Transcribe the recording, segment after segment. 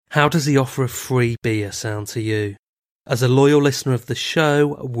How does the offer of free beer sound to you? As a loyal listener of the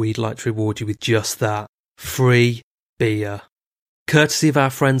show, we'd like to reward you with just that, free beer. Courtesy of our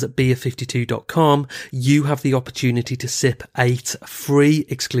friends at beer52.com, you have the opportunity to sip 8 free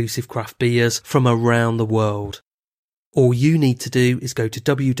exclusive craft beers from around the world. All you need to do is go to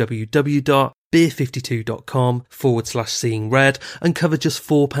www.beer52.com/seeing red and cover just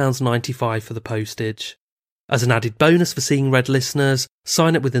 £4.95 for the postage. As an added bonus for Seeing Red listeners,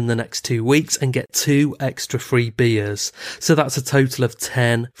 sign up within the next 2 weeks and get 2 extra free beers. So that's a total of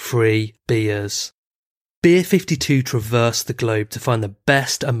 10 free beers. Beer 52 traverse the globe to find the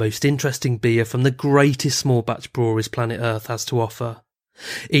best and most interesting beer from the greatest small batch breweries planet Earth has to offer.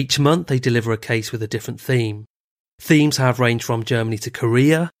 Each month they deliver a case with a different theme. Themes have ranged from Germany to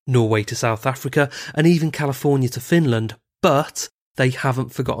Korea, Norway to South Africa, and even California to Finland, but they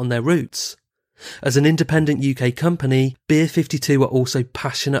haven't forgotten their roots. As an independent UK company, Beer 52 are also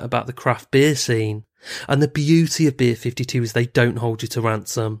passionate about the craft beer scene. And the beauty of Beer 52 is they don't hold you to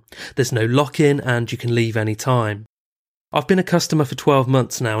ransom. There's no lock-in and you can leave any time. I've been a customer for 12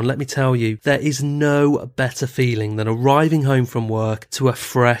 months now, and let me tell you, there is no better feeling than arriving home from work to a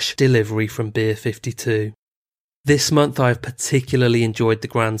fresh delivery from Beer 52. This month I have particularly enjoyed the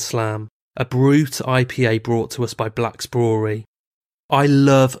Grand Slam, a brute IPA brought to us by Black's Brewery. I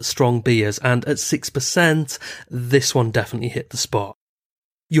love strong beers, and at 6%, this one definitely hit the spot.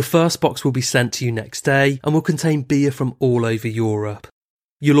 Your first box will be sent to you next day and will contain beer from all over Europe.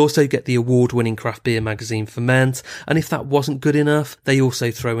 You'll also get the award-winning craft beer magazine Ferment, and if that wasn't good enough, they also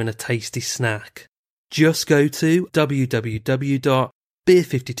throw in a tasty snack. Just go to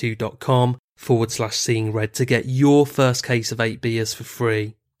www.beer52.com/seeing red to get your first case of 8 beers for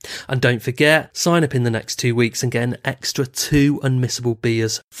free. And don't forget, sign up in the next 2 weeks and get an extra 2 unmissable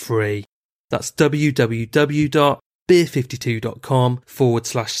beers free. That's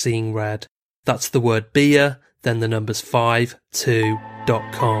www.beer52.com/seeing red. That's the word beer, then the numbers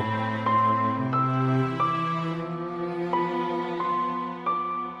 52.com.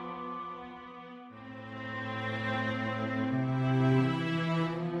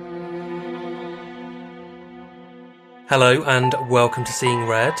 Hello and welcome to Seeing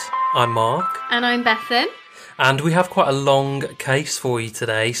Red. I'm Mark. And I'm Bethan. And we have quite a long case for you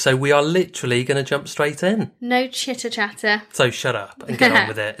today, so we are literally going to jump straight in. No chitter-chatter. So shut up and get on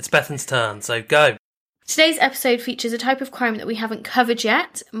with it. It's Bethan's turn, so go. Today's episode features a type of crime that we haven't covered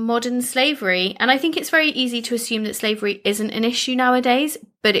yet, modern slavery. And I think it's very easy to assume that slavery isn't an issue nowadays,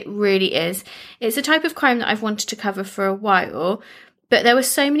 but it really is. It's a type of crime that I've wanted to cover for a while, but there were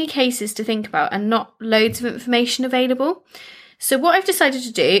so many cases to think about and not loads of information available. So what I've decided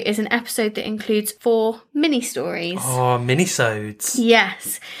to do is an episode that includes 4 mini-stories. Oh, mini-sodes.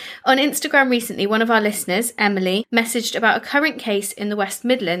 Yes. On Instagram recently, one of our listeners, Emily, messaged about a current case in the West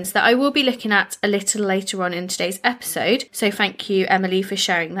Midlands that I will be looking at a little later on in today's episode. So thank you, Emily, for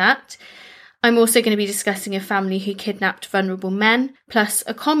sharing that. I'm also going to be discussing a family who kidnapped vulnerable men, plus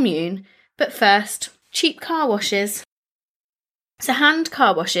a commune. But first, cheap car washes. So hand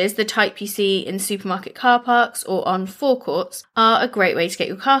car washes, the type you see in supermarket car parks or on forecourts, are a great way to get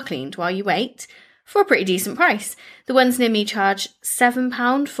your car cleaned while you wait for a pretty decent price. The ones near me charge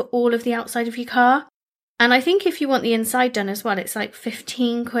 £7 for all of the outside of your car. And I think if you want the inside done as well, it's like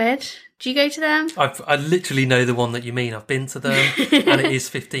 15 quid. Do you go to them? I literally know the one that you mean. I've been to them and it is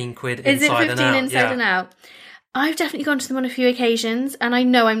 15 quid inside and out. Is it 15 inside and out? I've definitely gone to them on a few occasions, and I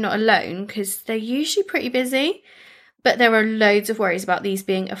know I'm not alone because they're usually pretty busy. But there are loads of worries about these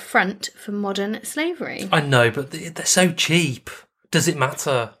being a front for modern slavery. I know, but they're so cheap. Does it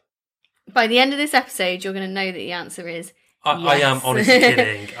matter? By the end of this episode, you're going to know that the answer is yes. I am honestly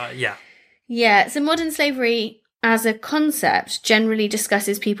kidding. Yeah. Yeah, so modern slavery as a concept generally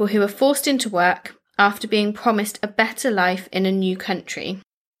discusses people who are forced into work after being promised a better life in a new country.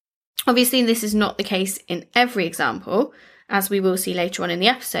 Obviously, this is not the case in every example, as we will see later on in the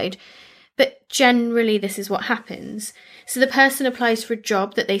episode. But generally, this is what happens. So the person applies for a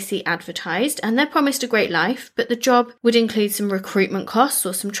job that they see advertised and they're promised a great life, but the job would include some recruitment costs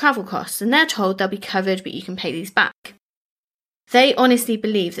or some travel costs, and they're told they'll be covered, but you can pay these back. They honestly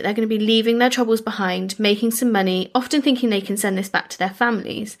believe that they're going to be leaving their troubles behind, making some money, often thinking they can send this back to their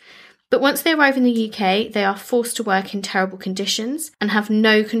families. But once they arrive in the UK, they are forced to work in terrible conditions and have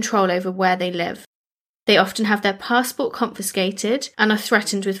no control over where they live. They often have their passport confiscated and are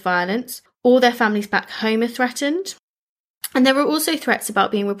threatened with violence, or their families back home are threatened. And there are also threats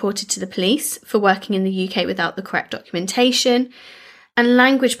about being reported to the police for working in the UK without the correct documentation, and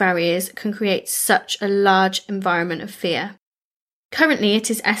language barriers can create such a large environment of fear. Currently,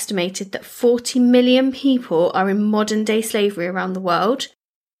 it is estimated that 40 million people are in modern-day slavery around the world,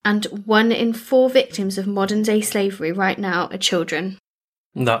 and 1 in 4 victims of modern-day slavery right now are children.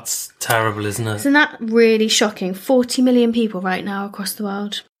 That's terrible, isn't it? Isn't that really shocking? 40 million people right now across the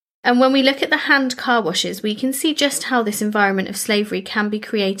world. And when we look at the hand car washes, we can see just how this environment of slavery can be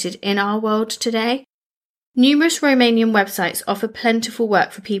created in our world today. Numerous Romanian websites offer plentiful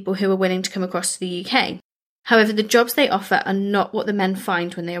work for people who are willing to come across to the UK. However, the jobs they offer are not what the men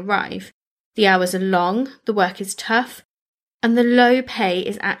find when they arrive. The hours are long, the work is tough, and the low pay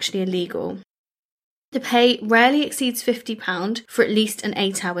is actually illegal. The pay rarely exceeds £50 for at least an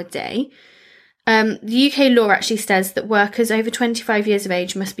 8-hour day. The UK law actually says that workers over 25 years of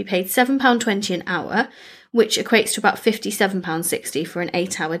age must be paid £7.20 an hour, which equates to about £57.60 for an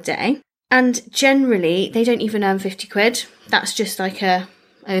 8-hour day. And generally, they don't even earn 50 quid. That's just like an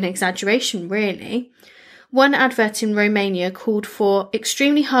exaggeration, really. One advert in Romania called for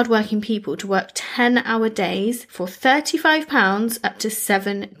extremely hard-working people to work 10-hour days for £35 up to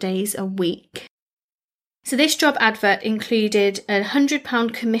 7 days a week. So this job advert included a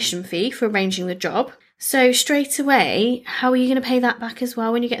 £100 commission fee for arranging the job. So straight away, how are you going to pay that back as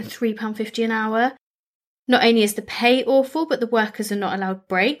well when you're getting £3.50 an hour? Not only is the pay awful, but the workers are not allowed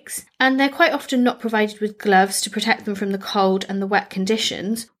breaks, and they're quite often not provided with gloves to protect them from the cold and the wet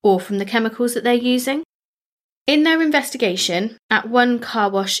conditions, or from the chemicals that they're using. In their investigation, at one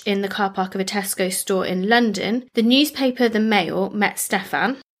car wash in the car park of a Tesco store in London, the newspaper The Mail met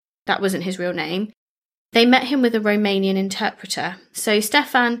Stefan. That wasn't his real name. They met him with a Romanian interpreter. So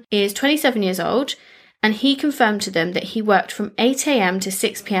Stefan is 27 years old, and he confirmed to them that he worked from 8 a.m. to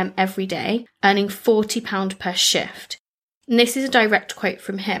 6 p.m. every day, earning £40 per shift. And this is a direct quote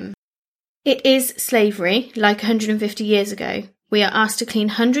from him. It is slavery, like 150 years ago. We are asked to clean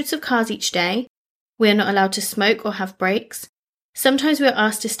hundreds of cars each day. We are not allowed to smoke or have breaks. Sometimes we are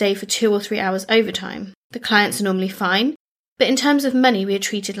asked to stay for 2 or 3 hours overtime. The clients are normally fine, but in terms of money, we are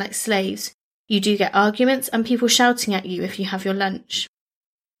treated like slaves. You do get arguments and people shouting at you if you have your lunch.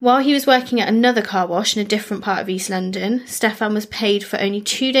 While he was working at another car wash in a different part of East London, Stefan was paid for only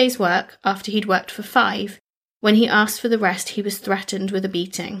 2 days' work after he'd worked for 5. When he asked for the rest, he was threatened with a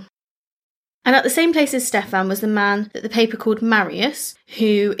beating. And at the same place as Stefan was the man that the paper called Marius,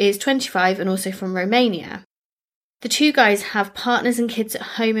 who is 25 and also from Romania. The two guys have partners and kids at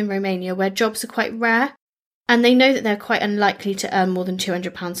home in Romania where jobs are quite rare, and they know that they're quite unlikely to earn more than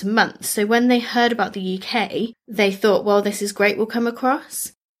 £200 a month. So when they heard about the UK, they thought, well, this is great, we'll come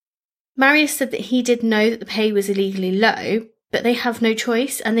across. Marius said that he did know that the pay was illegally low, but they have no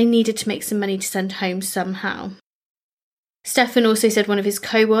choice and they needed to make some money to send home somehow. Stefan also said one of his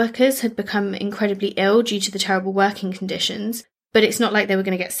co-workers had become incredibly ill due to the terrible working conditions, but it's not like they were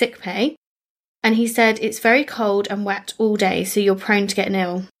going to get sick pay. And he said it's very cold and wet all day, so you're prone to getting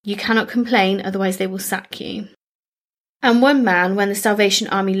ill. You cannot complain, otherwise they will sack you. And one man, when the Salvation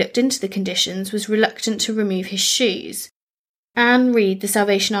Army looked into the conditions, was reluctant to remove his shoes. Anne Reid, the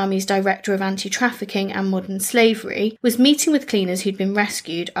Salvation Army's Director of Anti-Trafficking and Modern Slavery, was meeting with cleaners who'd been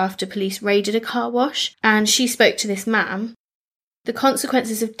rescued after police raided a car wash, and she spoke to this man. The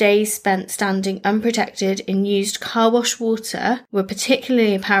consequences of days spent standing unprotected in used car wash water were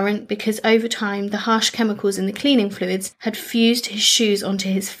particularly apparent because over time the harsh chemicals in the cleaning fluids had fused his shoes onto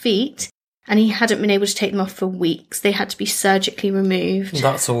his feet and he hadn't been able to take them off for weeks. They had to be surgically removed.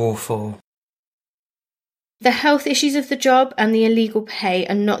 That's awful. The health issues of the job and the illegal pay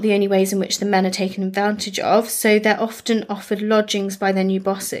are not the only ways in which the men are taken advantage of, so they're often offered lodgings by their new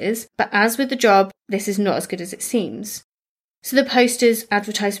bosses. But as with the job, this is not as good as it seems. So the posters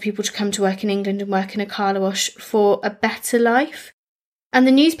advertise for people to come to work in England and work in a car wash for a better life. And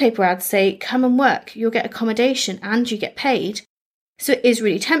the newspaper ads say, come and work, you'll get accommodation and you get paid. So it is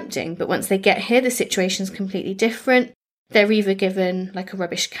really tempting, but once they get here, the situation's completely different. They're either given like a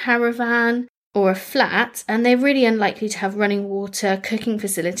rubbish caravan or a flat, and they're really unlikely to have running water, cooking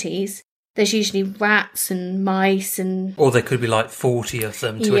facilities. There's usually rats and mice and... Or there could be like 40 of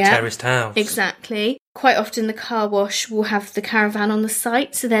them to a terraced house. Exactly. Quite often the car wash will have the caravan on the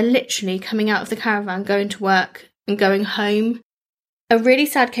site, so they're literally coming out of the caravan, going to work and going home. A really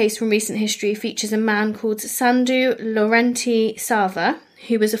sad case from recent history features a man called Sandu Laurenti Sava,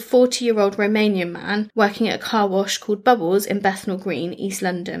 who was a 40-year-old Romanian man working at a car wash called Bubbles in Bethnal Green, East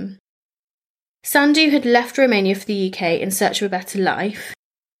London. Sandu had left Romania for the UK in search of a better life.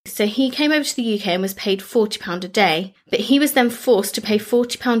 So he came over to the UK and was paid £40 a day, but he was then forced to pay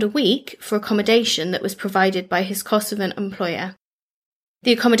 £40 a week for accommodation that was provided by his Kosovan employer.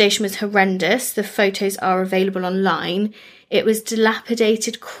 The accommodation was horrendous. The photos are available online. It was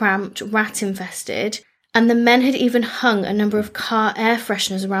dilapidated, cramped, rat-infested, and the men had even hung a number of car air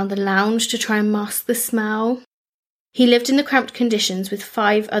fresheners around the lounge to try and mask the smell. He lived in the cramped conditions with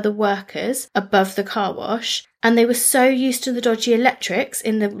 5 other workers above the car wash, and they were so used to the dodgy electrics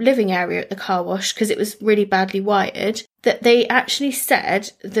in the living area at the car wash because it was really badly wired, that they actually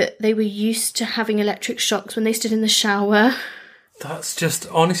said that they were used to having electric shocks when they stood in the shower. That's just,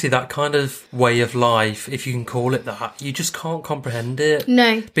 honestly, that kind of way of life, if you can call it that, you just can't comprehend it.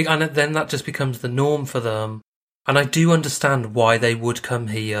 No. And then that just becomes the norm for them. And I do understand why they would come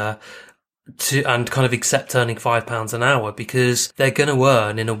here and kind of accept earning £5 an hour, because they're going to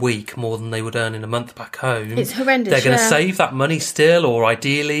earn in a week more than they would earn in a month back home. It's horrendous. They're going to save that money still, or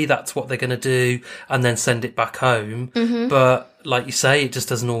ideally that's what they're going to do, and then send it back home. Mm-hmm. But like you say, it just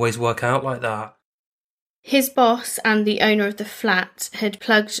doesn't always work out like that. His boss and the owner of the flat had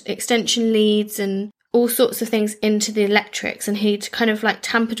plugged extension leads and all sorts of things into the electrics, and he'd kind of like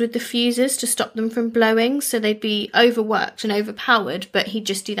tampered with the fuses to stop them from blowing, so they'd be overworked and overpowered, but he'd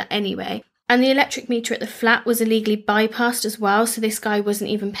just do that anyway. And the electric meter at the flat was illegally bypassed as well, so this guy wasn't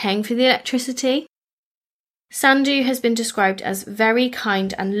even paying for the electricity. Sandhu has been described as very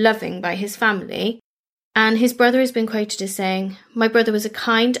kind and loving by his family, and his brother has been quoted as saying, "My brother was a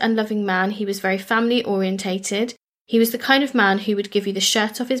kind and loving man. He was very family orientated. He was the kind of man who would give you the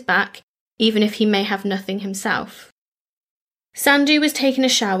shirt off his back, even if he may have nothing himself." Sandhu was taking a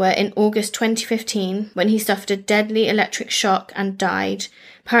shower in August 2015 when he suffered a deadly electric shock and died.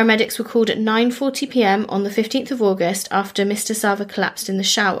 Paramedics were called at 9:40 p.m. on the 15th of August after Mr. Sava collapsed in the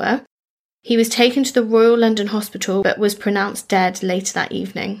shower. He was taken to the Royal London Hospital but was pronounced dead later that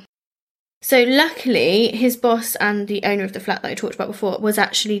evening. So luckily, his boss and the owner of the flat that I talked about before was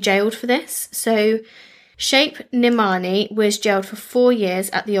actually jailed for this. So Shape Nimani was jailed for 4 years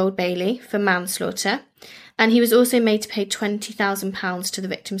at the Old Bailey for manslaughter, and he was also made to pay £20,000 to the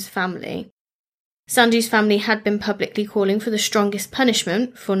victim's family. Sandhu's family had been publicly calling for the strongest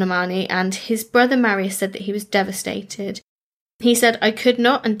punishment for Nimani, and his brother Marius said that he was devastated. He said, "I could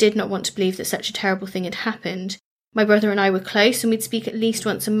not and did not want to believe that such a terrible thing had happened. My brother and I were close, and we'd speak at least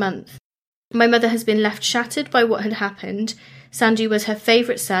once a month. My mother has been left shattered by what had happened. Sandhu was her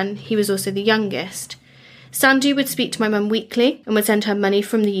favourite son. He was also the youngest. Sandhu would speak to my mum weekly and would send her money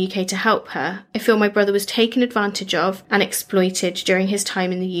from the UK to help her. I feel my brother was taken advantage of and exploited during his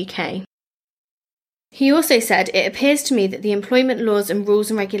time in the UK." He also said, "It appears to me that the employment laws and rules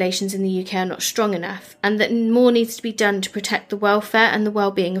and regulations in the UK are not strong enough, and that more needs to be done to protect the welfare and the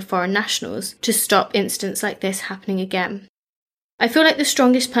well-being of foreign nationals to stop incidents like this happening again. I feel like the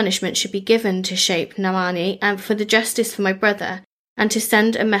strongest punishment should be given to Shape Nimani and for the justice for my brother, and to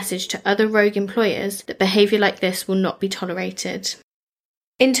send a message to other rogue employers that behaviour like this will not be tolerated."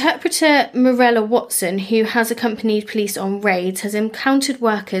 Interpreter Morella Watson, who has accompanied police on raids, has encountered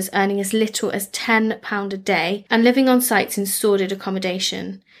workers earning as little as £10 a day and living on sites in sordid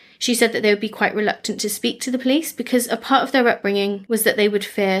accommodation. She said that they would be quite reluctant to speak to the police because a part of their upbringing was that they would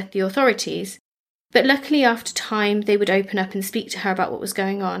fear the authorities. But luckily, after time, they would open up and speak to her about what was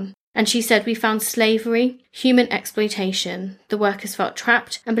going on. And she said, "We found slavery, human exploitation. The workers felt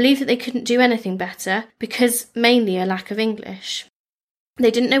trapped and believed that they couldn't do anything better because mainly a lack of English.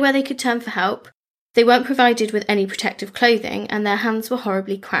 They didn't know where they could turn for help. They weren't provided with any protective clothing and their hands were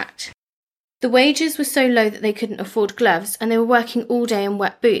horribly cracked. The wages were so low that they couldn't afford gloves and they were working all day in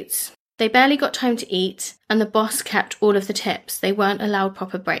wet boots. They barely got time to eat and the boss kept all of the tips. They weren't allowed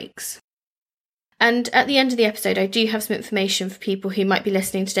proper breaks." And at the end of the episode, I do have some information for people who might be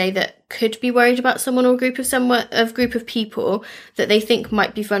listening today that could be worried about someone or a group of people that they think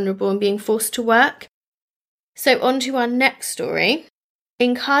might be vulnerable and being forced to work. So on to our next story.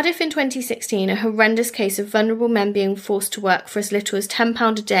 In Cardiff in 2016, a horrendous case of vulnerable men being forced to work for as little as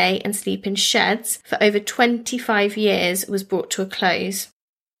 £10 a day and sleep in sheds for over 25 years was brought to a close.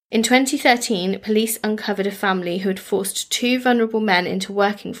 In 2013, police uncovered a family who had forced 2 vulnerable men into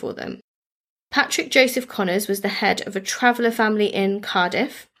working for them. Patrick Joseph Connors was the head of a traveller family in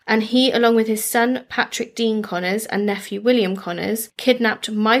Cardiff, and he, along with his son Patrick Dean Connors and nephew William Connors,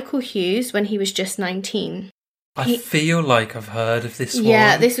 kidnapped Michael Hughes when he was just 19. I feel like I've heard of this one.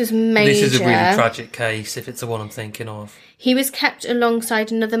 Yeah, this was major. This is a really tragic case, if it's the one I'm thinking of. He was kept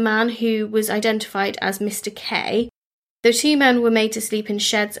alongside another man who was identified as Mr. K. The 2 men were made to sleep in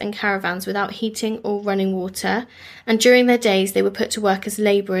sheds and caravans without heating or running water, and during their days they were put to work as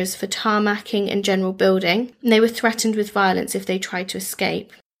labourers for tarmacking and general building, and they were threatened with violence if they tried to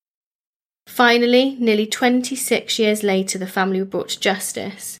escape. Finally, nearly 26 years later, the family were brought to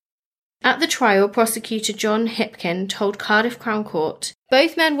justice. At the trial, prosecutor John Hipkin told Cardiff Crown Court,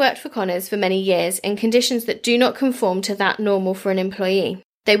 "Both men worked for Connors for many years in conditions that do not conform to that normal for an employee.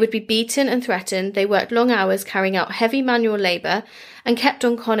 They would be beaten and threatened. They worked long hours carrying out heavy manual labour and kept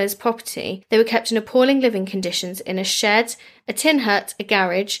on Connor's property. They were kept in appalling living conditions in a shed, a tin hut, a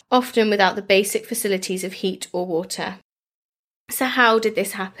garage, often without the basic facilities of heat or water. So how did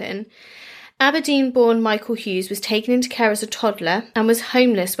this happen? Aberdeen-born Michael Hughes was taken into care as a toddler and was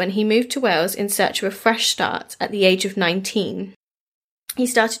homeless when he moved to Wales in search of a fresh start at the age of 19. He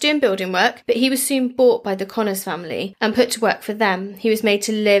started doing building work, but he was soon bought by the Connors family and put to work for them. He was made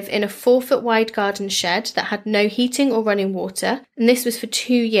to live in a 4-foot wide garden shed that had no heating or running water, and this was for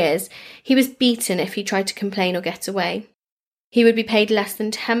 2 years. He was beaten if he tried to complain or get away. He would be paid less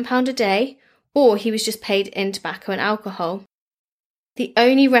than £10 a day, or he was just paid in tobacco and alcohol. The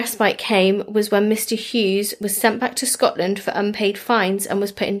only respite came was when Mr. Hughes was sent back to Scotland for unpaid fines and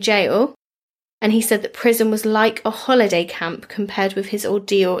was put in jail, and he said that prison was like a holiday camp compared with his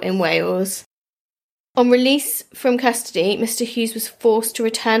ordeal in Wales. On release from custody, Mr. Hughes was forced to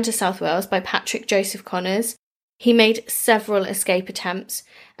return to South Wales by Patrick Joseph Connors. He made several escape attempts,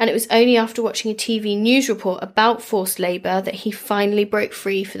 and it was only after watching a TV news report about forced labour that he finally broke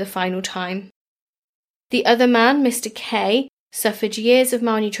free for the final time. The other man, Mr. K, suffered years of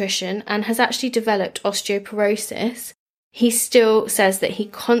malnutrition and has actually developed osteoporosis. He still says that he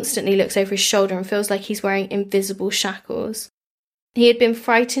constantly looks over his shoulder and feels like he's wearing invisible shackles. He had been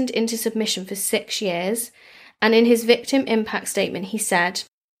frightened into submission for 6 years, and in his victim impact statement he said,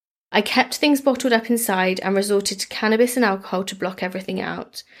 "I kept things bottled up inside and resorted to cannabis and alcohol to block everything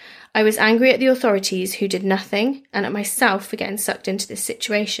out. I was angry at the authorities who did nothing and at myself for getting sucked into this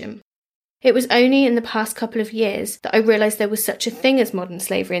situation. It was only in the past couple of years that I realised there was such a thing as modern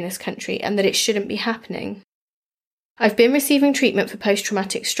slavery in this country and that it shouldn't be happening. I've been receiving treatment for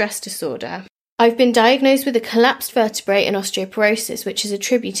post-traumatic stress disorder. I've been diagnosed with a collapsed vertebrae and osteoporosis, which is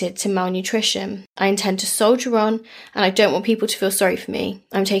attributed to malnutrition. I intend to soldier on, and I don't want people to feel sorry for me.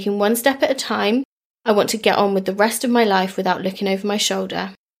 I'm taking one step at a time. I want to get on with the rest of my life without looking over my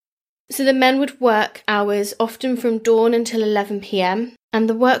shoulder." So the men would work hours, often from dawn until 11 p.m, and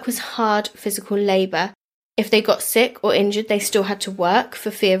the work was hard physical labour. If they got sick or injured, they still had to work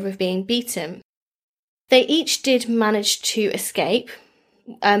for fear of being beaten. They each did manage to escape.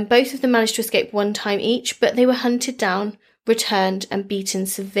 Both of them managed to escape one time each, but they were hunted down, returned and beaten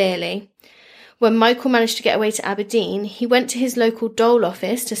severely. When Michael managed to get away to Aberdeen, he went to his local dole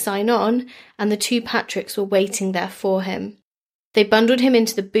office to sign on, and the two Patricks were waiting there for him. They bundled him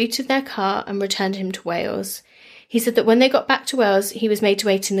into the boot of their car and returned him to Wales. He said that when they got back to Wales, he was made to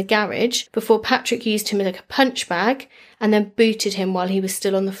wait in the garage before Patrick used him like a punch bag and then booted him while he was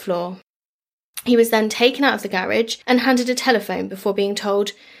still on the floor. He was then taken out of the garage and handed a telephone before being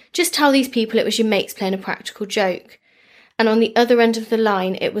told, "Just tell these people it was your mates playing a practical joke." And on the other end of the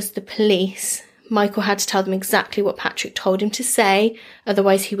line, it was the police. Michael had to tell them exactly what Patrick told him to say,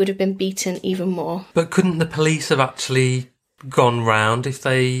 otherwise he would have been beaten even more. But couldn't the police have actually gone round if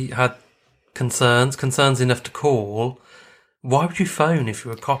they had concerns enough to call? Why would you phone if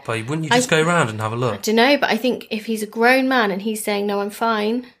you're a copper? Wouldn't you just go round and have a look? I don't know, but I think if he's a grown man and he's saying, "No, I'm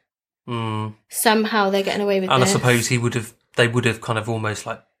fine," somehow they're getting away with it. And I suppose they would have kind of almost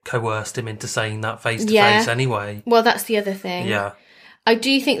like coerced him into saying that face to face anyway. Well, that's the other thing. Yeah. I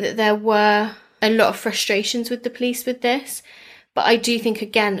do think that there were a lot of frustrations with the police with this, but I do think,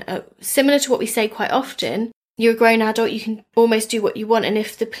 again, similar to what we say quite often, you're a grown adult, you can almost do what you want, and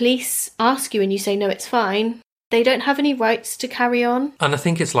if the police ask you and you say, "No, it's fine," they don't have any rights to carry on. And I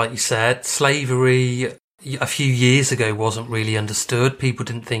think it's like you said, slavery a few years ago wasn't really understood. People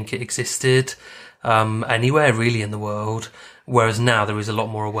didn't think it existed anywhere really in the world, whereas now there is a lot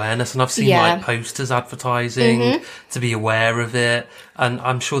more awareness, and I've seen like posters advertising to be aware of it, and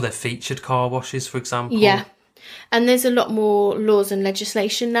I'm sure they've featured car washes, for example. Yeah. And there's a lot more laws and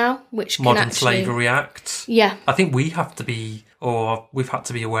legislation now, which can Modern Slavery Act. Yeah. I think we've had to be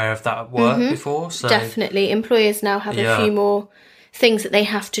aware of that at work before. So. Definitely. Employers now have a few more things that they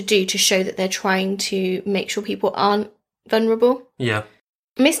have to do to show that they're trying to make sure people aren't vulnerable. Yeah.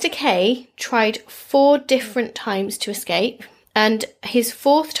 Mr. K tried 4 different times to escape, and his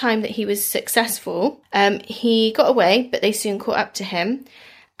 4th time that he was successful, he got away, but they soon caught up to him,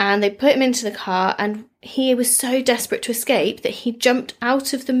 and they put him into the car, and he was so desperate to escape that he jumped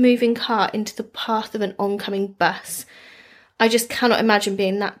out of the moving car into the path of an oncoming bus. I just cannot imagine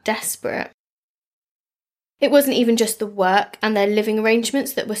being that desperate. It wasn't even just the work and their living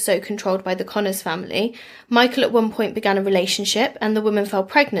arrangements that were so controlled by the Connors family. Michael at one point began a relationship and the woman fell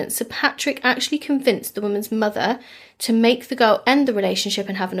pregnant, so Patrick actually convinced the woman's mother to make the girl end the relationship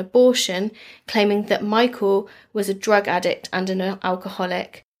and have an abortion, claiming that Michael was a drug addict and an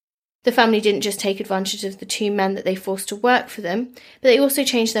alcoholic. The family didn't just take advantage of the two men that they forced to work for them, but they also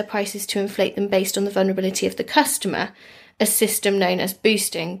changed their prices to inflate them based on the vulnerability of the customer, a system known as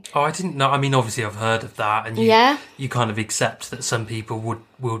boosting. Oh, I didn't know. I mean, obviously I've heard of that, and you kind of accept that some people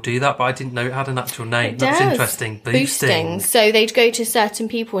will do that, but I didn't know it had an actual name. That's interesting. Boosting. So they'd go to certain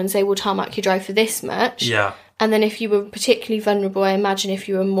people and say, we'll tarmac your drive for this much. Yeah. And then if you were particularly vulnerable, I imagine if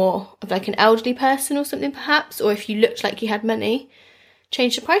you were more of like an elderly person or something perhaps, or if you looked like you had money,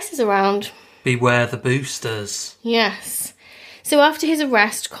 change the prices around. Beware the boosters. Yes. So after his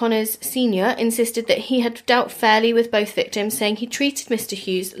arrest, Connors Sr. insisted that he had dealt fairly with both victims, saying he treated Mr.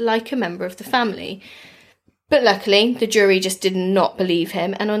 Hughes like a member of the family. But luckily, the jury just did not believe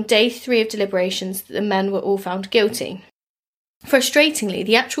him, and on day 3 of deliberations, the men were all found guilty. Frustratingly,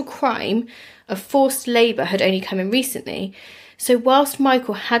 the actual crime of forced labour had only come in recently, so whilst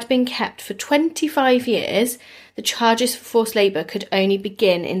Michael had been kept for 25 years, the charges for forced labour could only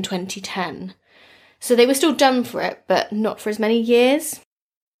begin in 2010. So they were still done for it, but not for as many years.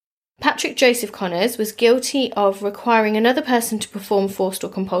 Patrick Joseph Connors was guilty of requiring another person to perform forced or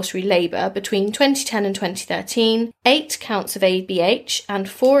compulsory labour between 2010 and 2013, 8 counts of ABH and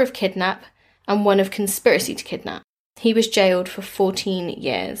 4 of kidnap and 1 of conspiracy to kidnap. He was jailed for 14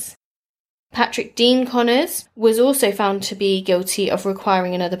 years. Patrick Dean Connors was also found to be guilty of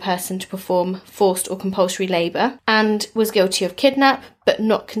requiring another person to perform forced or compulsory labour and was guilty of kidnap, but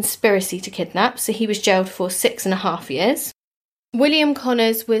not conspiracy to kidnap, so he was jailed for 6.5 years. William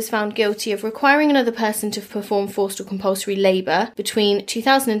Connors was found guilty of requiring another person to perform forced or compulsory labour between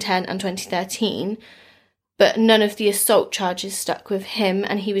 2010 and 2013, but none of the assault charges stuck with him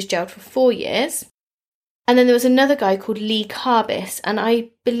and he was jailed for 4 years. And then there was another guy called Lee Carbis, and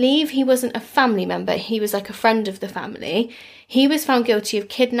I believe he wasn't a family member, he was like a friend of the family. He was found guilty of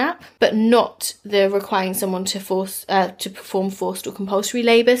kidnap, but not the requiring someone to perform forced or compulsory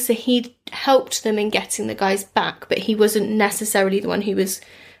labour, so he'd helped them in getting the guys back, but he wasn't necessarily the one who was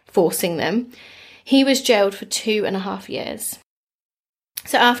forcing them. He was jailed for 2.5 years.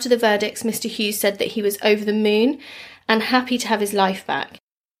 So after the verdicts, Mr. Hughes said that he was over the moon and happy to have his life back.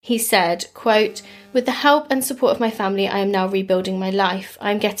 He said, quote, "With the help and support of my family, I am now rebuilding my life.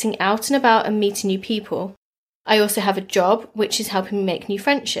 I am getting out and about and meeting new people. I also have a job, which is helping me make new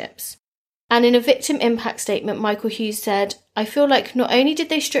friendships." And in a victim impact statement, Michael Hughes said, "I feel like not only did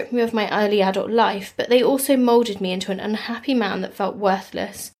they strip me of my early adult life, but they also moulded me into an unhappy man that felt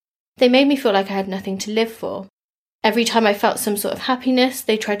worthless. They made me feel like I had nothing to live for. Every time I felt some sort of happiness,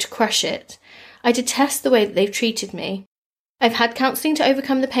 they tried to crush it. I detest the way that they've treated me. I've had counselling to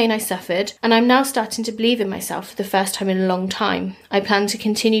overcome the pain I suffered, and I'm now starting to believe in myself for the first time in a long time. I plan to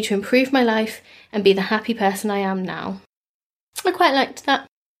continue to improve my life and be the happy person I am now." I quite liked that.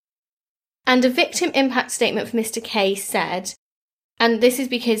 And a victim impact statement from Mr. K said, and this is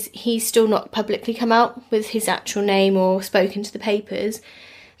because he's still not publicly come out with his actual name or spoken to the papers,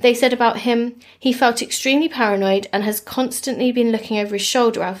 they said about him, "He felt extremely paranoid and has constantly been looking over his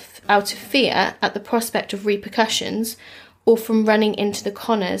shoulder out of fear at the prospect of repercussions, or from running into the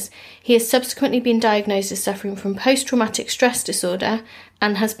Connors. He has subsequently been diagnosed as suffering from post-traumatic stress disorder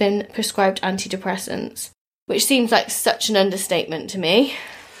and has been prescribed antidepressants," which seems like such an understatement to me.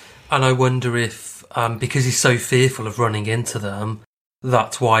 And I wonder if, because he's so fearful of running into them,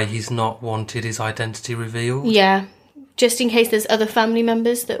 that's why he's not wanted his identity revealed. Yeah, just in case there's other family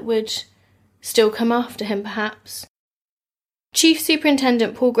members that would still come after him, perhaps. Chief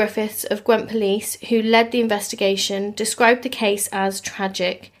Superintendent Paul Griffiths of Gwent Police, who led the investigation, described the case as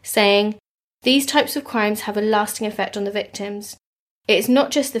tragic, saying, "These types of crimes have a lasting effect on the victims. It's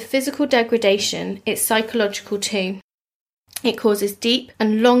not just the physical degradation, it's psychological too. It causes deep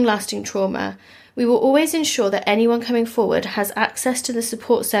and long-lasting trauma. We will always ensure that anyone coming forward has access to the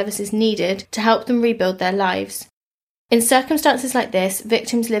support services needed to help them rebuild their lives. In circumstances like this,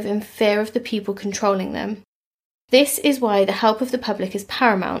 victims live in fear of the people controlling them. This is why the help of the public is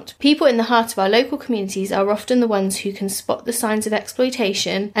paramount. People in the heart of our local communities are often the ones who can spot the signs of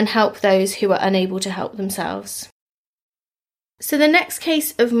exploitation and help those who are unable to help themselves." So the next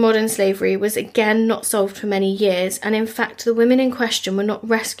case of modern slavery was again not solved for many years, and in fact the women in question were not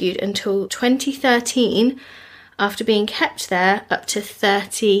rescued until 2013 after being kept there up to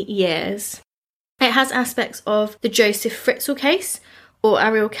 30 years. It has aspects of the Joseph Fritzl case, or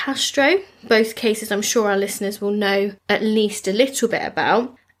Ariel Castro. Both cases I'm sure our listeners will know at least a little bit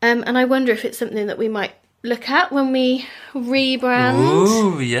about. And I wonder if it's something that we might look at when we rebrand.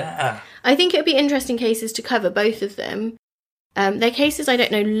 Ooh, yeah. I think it would be interesting cases to cover, both of them. They're cases I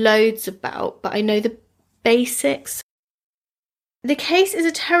don't know loads about, but I know the basics. The case is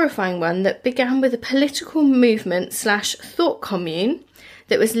a terrifying one that began with a political movement / thought commune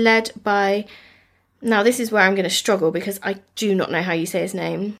that was led by, now this is where I'm going to struggle because I do not know how you say his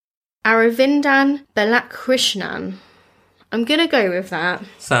name, Aravindan Balakrishnan. I'm going to go with that.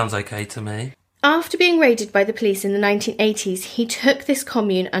 Sounds okay to me. After being raided by the police in the 1980s, he took this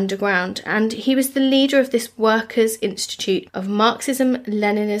commune underground, and he was the leader of this Workers' Institute of Marxism,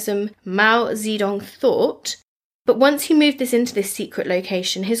 Leninism, Mao Zedong thought. But once he moved this into this secret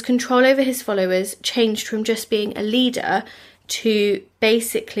location, his control over his followers changed from just being a leader to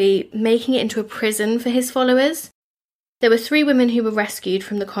basically making it into a prison for his followers. There were 3 women who were rescued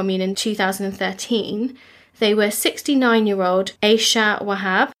from the commune in 2013. They were 69-year-old Aisha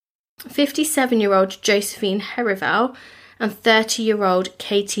Wahab, 57-year-old Josephine Herival, and 30-year-old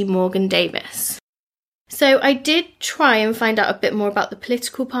Katie Morgan Davis. So I did try and find out a bit more about the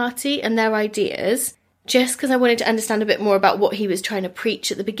political party and their ideas, just because I wanted to understand a bit more about what he was trying to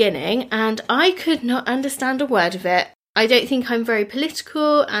preach at the beginning, and I could not understand a word of it. I don't think I'm very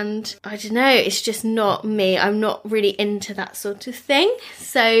political, and I don't know, it's just not me. I'm not really into that sort of thing.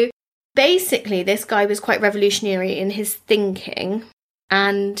 So basically, this guy was quite revolutionary in his thinking,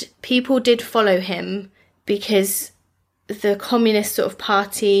 and people did follow him because the communist sort of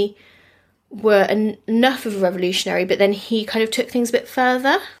party were enough of a revolutionary, but then he kind of took things a bit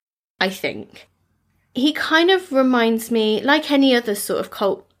further, I think. He kind of reminds me, like any other sort of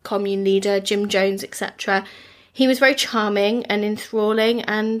cult commune leader, Jim Jones, etc., he was very charming and enthralling,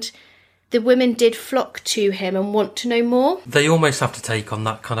 and the women did flock to him and want to know more. They almost have to take on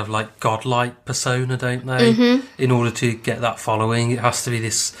that kind of like godlike persona, don't they? Mm-hmm. In order to get that following, it has to be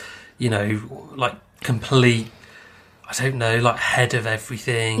this, you know, like complete, I don't know, like head of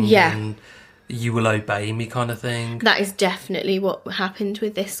everything. Yeah. And you will obey me kind of thing. That is definitely what happened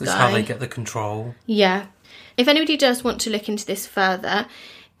with this guy. That's how they get the control. Yeah. If anybody does want to look into this further,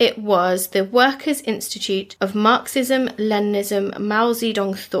 it was the Workers' Institute of Marxism, Leninism, Mao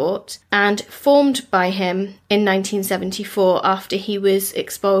Zedong thought, and formed by him in 1974 after he was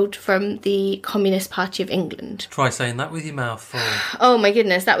expelled from the Communist Party of England. Try saying that with your mouth full. Oh my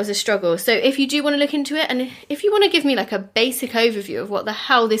goodness, that was a struggle. So if you do want to look into it, and if you want to give me like a basic overview of what the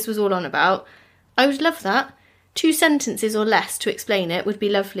hell this was all on about, I would love that. 2 sentences or less to explain it would be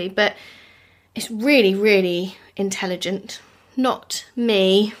lovely, but it's really, really intelligent. Not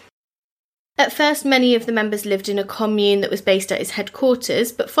me. At first, many of the members lived in a commune that was based at his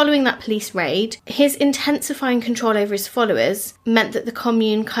headquarters, but following that police raid, his intensifying control over his followers meant that the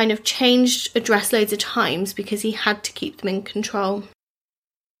commune kind of changed address loads of times because he had to keep them in control.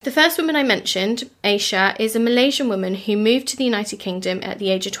 The first woman I mentioned, Aisha, is a Malaysian woman who moved to the United Kingdom at the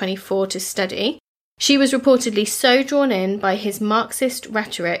age of 24 to study. She was reportedly so drawn in by his Marxist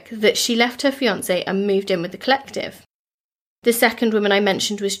rhetoric that she left her fiancé and moved in with the collective. The second woman I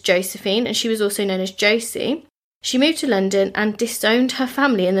mentioned was Josephine, and she was also known as Josie. She moved to London and disowned her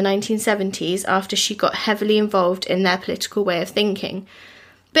family in the 1970s after she got heavily involved in their political way of thinking.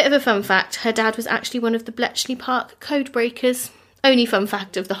 Bit of a fun fact, her dad was actually one of the Bletchley Park code breakers. Only fun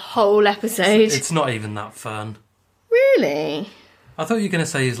fact of the whole episode. It's not even that fun. Really? I thought you were going to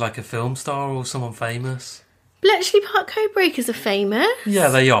say he's like a film star or someone famous. Bletchley Park code breakers are famous? Yeah,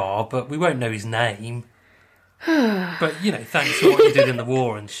 they are, but we won't know his name. But, you know, thanks for what you did in the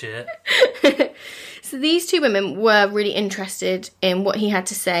war and shit. So these 2 women were really interested in what he had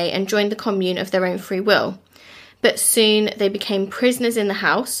to say and joined the commune of their own free will. But soon they became prisoners in the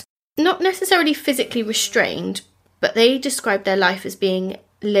house, not necessarily physically restrained, but they described their life as being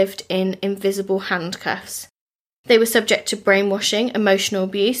lived in invisible handcuffs. They were subject to brainwashing, emotional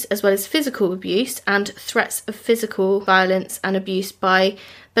abuse, as well as physical abuse and threats of physical violence and abuse by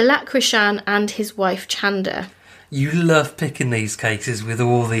Balakrishnan and his wife Chanda. You love picking these cases with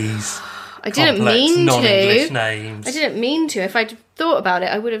all these I didn't mean non-English to. names. I didn't mean to. If I'd thought about it,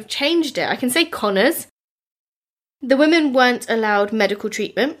 I would have changed it. I can say Connors. The women weren't allowed medical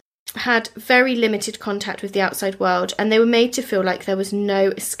treatment, had very limited contact with the outside world, and they were made to feel like there was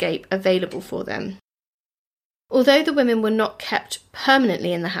no escape available for them. Although the women were not kept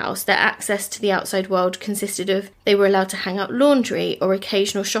permanently in the house, their access to the outside world consisted of they were allowed to hang out laundry or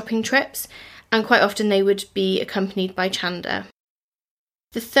occasional shopping trips, and quite often they would be accompanied by Chanda.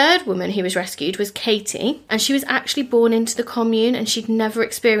 The third woman who was rescued was Katie, and she was actually born into the commune and she'd never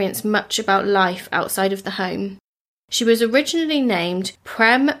experienced much about life outside of the home. She was originally named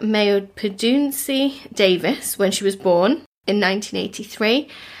Prem Mayodpudunsi Davis when she was born in 1983,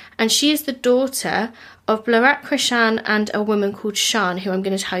 and she is the daughter of Balakrishnan and a woman called Shan, who I'm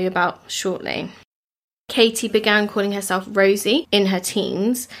going to tell you about shortly. Katie began calling herself Rosie in her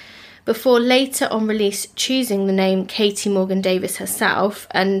teens, before later on release choosing the name Katie Morgan Davis herself,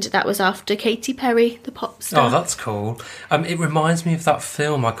 and that was after Katy Perry, the pop star. Oh, that's cool. It reminds me of that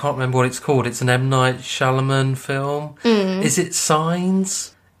film. I can't remember what it's called. It's an M. Night Shyamalan film. Is it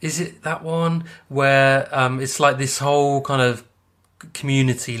Signs? Is it that one where it's like this whole kind of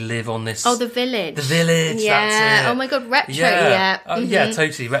community live on this... Oh, The Village. The Village, yeah. that's it. Oh my God, retro, yeah. Yeah,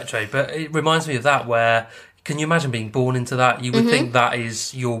 totally retro. But it reminds me of that where... Can you imagine being born into that? You would think that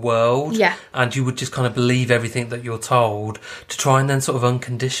is your world. Yeah. And you would just kind of believe everything that you're told to try and then sort of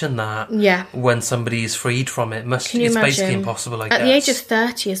uncondition that. Yeah. When somebody is freed from it. Can you It's imagine? basically impossible, I guess. At the age of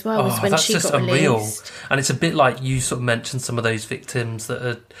 30 as well was when that's she just got unreal. released. And it's a bit like you sort of mentioned some of those victims that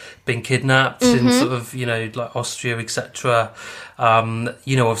had been kidnapped in sort of, like Austria, etc.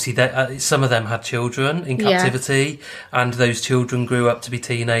 Obviously some of them had children in captivity, and those children grew up to be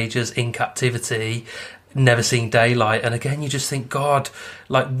teenagers in captivity, never seeing daylight. And again, you just think, God,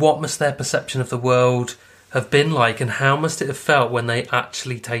 like, what must their perception of the world have been like, and how must it have felt when they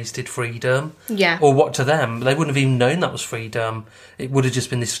actually tasted freedom? Yeah. Or what to them? They wouldn't have even known that was freedom. It would have just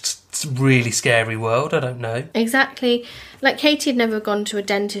been this really scary world. I don't know. Exactly. Like, Katie had never gone to a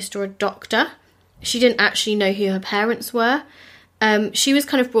dentist or a doctor. She didn't actually know who her parents were. She was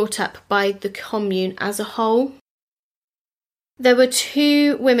kind of brought up by the commune as a whole. There were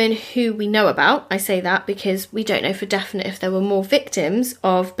 2 women who we know about. I say that because we don't know for definite if there were more victims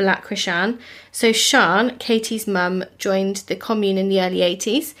of Bulat Krishan. So Shan, Katie's mum, joined the commune in the early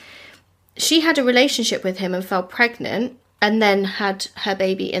 80s. She had a relationship with him and fell pregnant, and then had her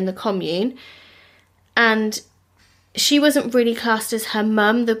baby in the commune. And she wasn't really classed as her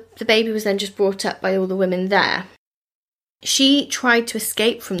mum. The baby was then just brought up by all the women there. She tried to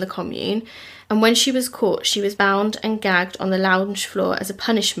escape from the commune, and when she was caught, she was bound and gagged on the lounge floor as a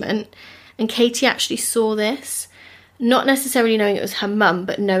punishment. And Katie actually saw this, not necessarily knowing it was her mum,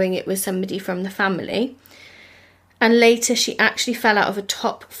 but knowing it was somebody from the family. And later, she actually fell out of a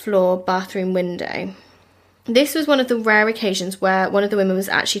top floor bathroom window. This was one of the rare occasions where one of the women was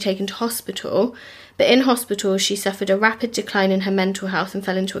actually taken to hospital, but in hospital, she suffered a rapid decline in her mental health and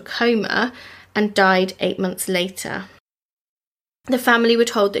fell into a coma and died 8 months later. The family were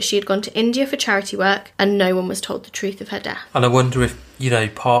told that she had gone to India for charity work, and no one was told the truth of her death. And I wonder if,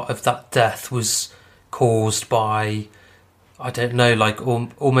 part of that death was caused by, I don't know, like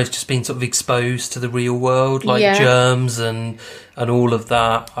almost just being sort of exposed to the real world, like germs and all of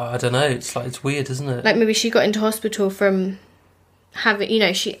that. I don't know. It's weird, isn't it? Like maybe she got into hospital from having,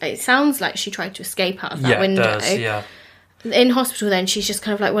 it sounds like she tried to escape out of that window. Yeah, it does, yeah. In hospital then, she's just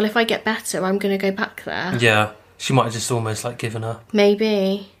kind of like, well, if I get better, I'm going to go back there. Yeah. She might have just almost given up.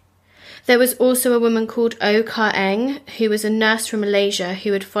 Maybe. There was also a woman called Oh Kar Eng, who was a nurse from Malaysia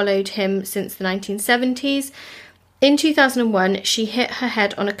who had followed him since the 1970s. In 2001, she hit her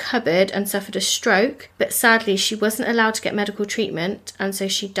head on a cupboard and suffered a stroke, but sadly she wasn't allowed to get medical treatment, and so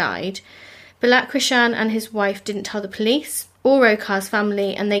she died. Bulat Krishan and his wife didn't tell the police or Oh Kar's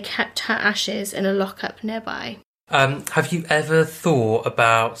family, and they kept her ashes in a lockup nearby. Have you ever thought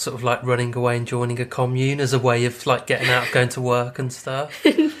about sort of running away and joining a commune as a way of getting out, going to work and stuff?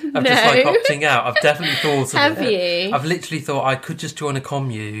 I'm just opting out. I've definitely thought of Have it. you? I've literally thought I could just join a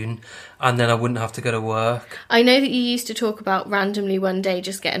commune and then I wouldn't have to go to work. I know that you used to talk about randomly one day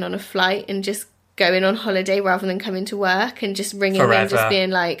just getting on a flight and just going on holiday rather than coming to work, and just ringing them, just being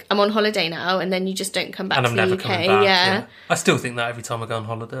like, I'm on holiday now, and then you just don't come back and to the UK. I'm never coming back. Yeah. I still think that every time I go on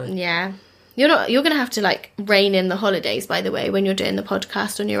holiday. Yeah. You're going to have to rein in the holidays, by the way, when you're doing the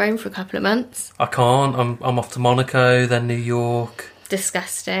podcast on your own for a couple of months. I can't. I'm off to Monaco, then New York.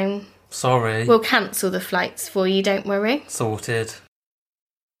 Disgusting. Sorry. We'll cancel the flights for you, don't worry. Sorted.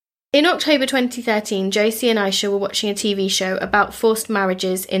 In October 2013, Josie and Aisha were watching a TV show about forced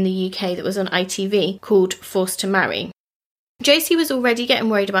marriages in the UK that was on ITV called Forced to Marry. Josie was already getting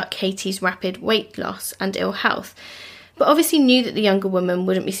worried about Katie's rapid weight loss and ill health, but obviously knew that the younger woman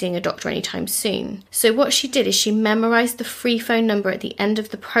wouldn't be seeing a doctor anytime soon. So what she did is she memorised the free phone number at the end of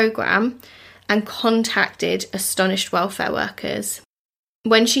the programme and contacted astonished welfare workers.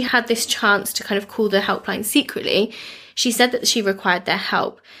 When she had this chance to kind of call the helpline secretly, she said that she required their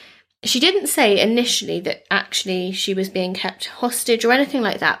help. She didn't say initially that actually she was being kept hostage or anything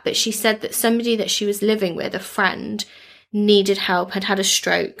like that, but she said that somebody that she was living with, a friend, needed help, had had a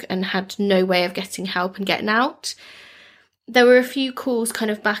stroke and had no way of getting help and getting out. There were a few calls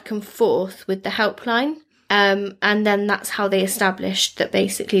kind of back and forth with the helpline, and then that's how they established that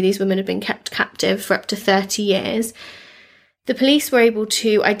basically these women had been kept captive for up to 30 years. The police were able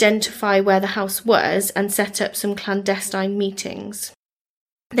to identify where the house was and set up some clandestine meetings.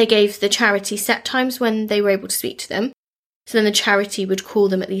 They gave the charity set times when they were able to speak to them. So then the charity would call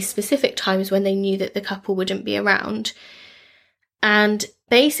them at these specific times when they knew that the couple wouldn't be around. And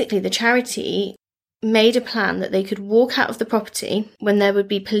basically the charity made a plan that they could walk out of the property when there would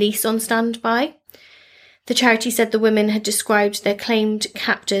be police on standby. The charity said the women had described their claimed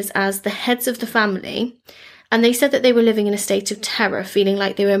captors as the heads of the family, and they said that they were living in a state of terror, feeling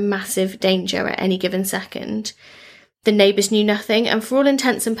like they were in massive danger at any given second. The neighbours knew nothing, and for all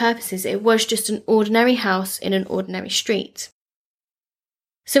intents and purposes, it was just an ordinary house in an ordinary street.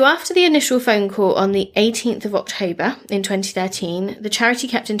 So after the initial phone call on the 18th of October in 2013, the charity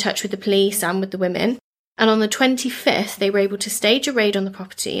kept in touch with the police and with the women, and on the 25th they were able to stage a raid on the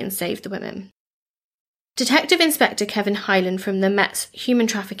property and save the women. Detective Inspector Kevin Hyland from the Met's Human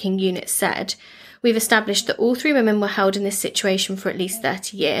Trafficking Unit said, "We've established that all 3 women were held in this situation for at least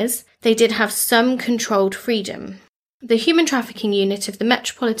 30 years. They did have some controlled freedom. The Human Trafficking Unit of the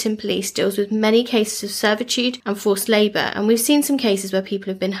Metropolitan Police deals with many cases of servitude and forced labour, and we've seen some cases where people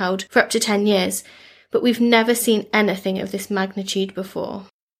have been held for up to 10 years, but we've never seen anything of this magnitude before."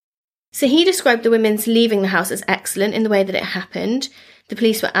 So he described the women's leaving the house as excellent in the way that it happened. The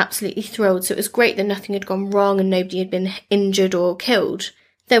police were absolutely thrilled, so it was great that nothing had gone wrong and nobody had been injured or killed.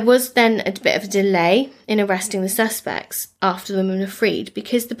 There was then a bit of a delay in arresting the suspects after the women were freed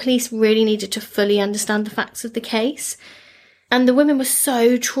because the police really needed to fully understand the facts of the case. And the women were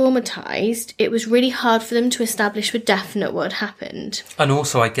so traumatised, it was really hard for them to establish for definite what had happened. And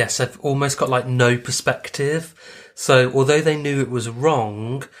also, I guess, they've almost got like no perspective. So although they knew it was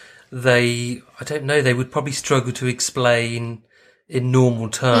wrong, they would probably struggle to explain in normal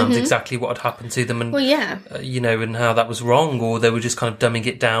terms exactly what had happened to them and, and how that was wrong, or they were just kind of dumbing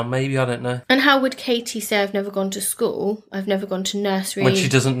it down, maybe, I don't know. And how would Katie say, "I've never gone to school, I've never gone to nursery"? When she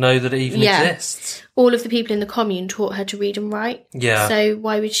doesn't know that it even exists. All of the people in the commune taught her to read and write. Yeah. So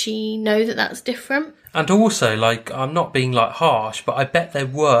why would she know that that's different? And also, I'm not being harsh, but I bet there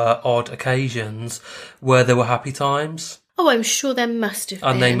were odd occasions where there were happy times. Oh, I'm sure there must have been.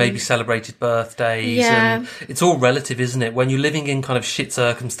 And they maybe celebrated birthdays. Yeah. And it's all relative, isn't it? When you're living in kind of shit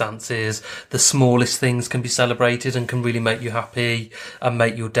circumstances, the smallest things can be celebrated and can really make you happy and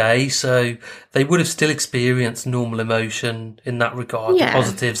make your day. So they would have still experienced normal emotion in that regard, the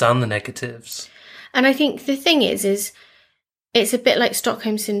positives and the negatives. And I think the thing is it's a bit like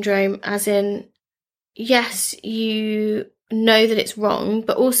Stockholm Syndrome, as in, yes, you know that it's wrong,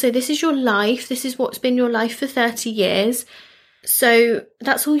 but also this is your life. This is what's been your life for 30 years. So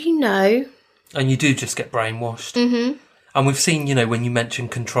that's all you know. And you do just get brainwashed. Mm-hmm. And we've seen, when you mention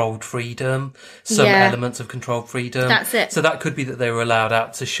controlled freedom, some elements of controlled freedom. That's it. So that could be that they were allowed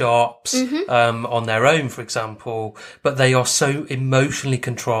out to shops on their own, for example, but they are so emotionally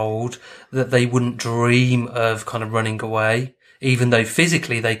controlled that they wouldn't dream of kind of running away, even though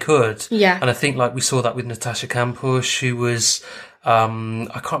physically they could. Yeah. And I think we saw that with Natasha Kampusch, who was,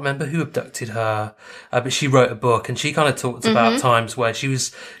 I can't remember who abducted her, but she wrote a book and she kind of talked about times where she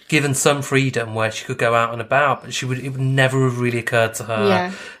was given some freedom where she could go out and about, but it would never have really occurred to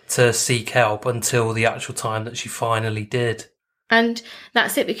her to seek help until the actual time that she finally did. And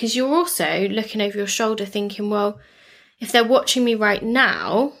that's it, because you're also looking over your shoulder thinking, well, if they're watching me right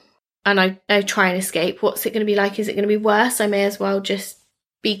now, and I try and escape, what's it going to be like? Is it going to be worse? I may as well just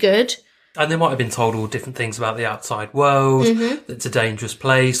be good. And they might have been told all different things about the outside world, that it's a dangerous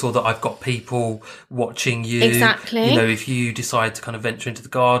place, or that I've got people watching you. Exactly. If you decide to kind of venture into the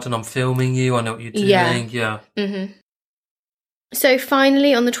garden, I'm filming you, I know what you're doing. Yeah. Mm-hmm. So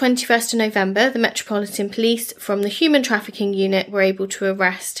finally, on the 21st of November, the Metropolitan Police from the Human Trafficking Unit were able to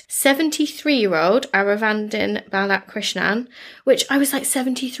arrest 73-year-old Aravandhan Balakrishnan, which I was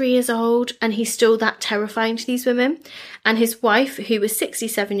 73 years old, and he's still that terrifying to these women, and his wife, who was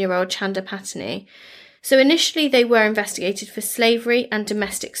 67-year-old Chanda Patani. So initially they were investigated for slavery and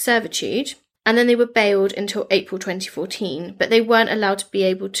domestic servitude, and then they were bailed until April 2014, but they weren't allowed to be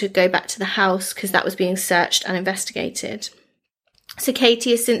able to go back to the house because that was being searched and investigated. So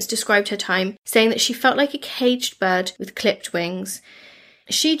Katie has since described her time, saying that she felt like a caged bird with clipped wings.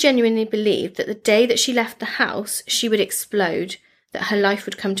 She genuinely believed that the day that she left the house, she would explode, that her life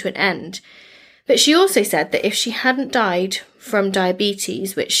would come to an end. But she also said that if she hadn't died from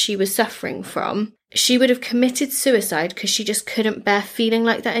diabetes, which she was suffering from, she would have committed suicide because she just couldn't bear feeling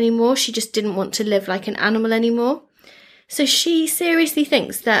like that anymore. She just didn't want to live like an animal anymore. So she seriously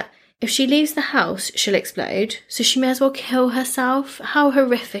thinks that if she leaves the house, she'll explode, so she may as well kill herself. How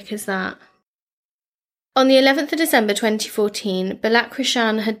horrific is that? On the 11th of December 2014,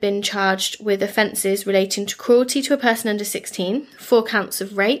 Balakrishnan had been charged with offences relating to cruelty to a person under 16, 4 counts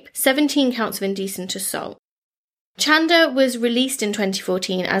of rape, 17 counts of indecent assault. Chanda was released in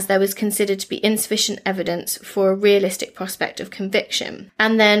 2014 as there was considered to be insufficient evidence for a realistic prospect of conviction.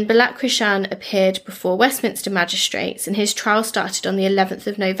 And then Balakrishan appeared before Westminster magistrates and his trial started on the 11th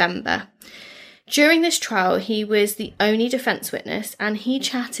of November. During this trial, he was the only defence witness and he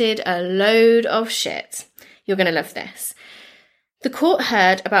chatted a load of shit. You're going to love this. The court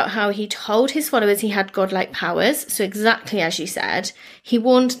heard about how he told his followers he had godlike powers, so exactly as you said. He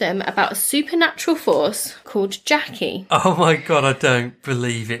warned them about a supernatural force called Jackie. Oh my God, I don't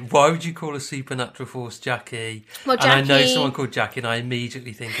believe it. Why would you call a supernatural force Jackie? Well, Jackie... And I know someone called Jackie and I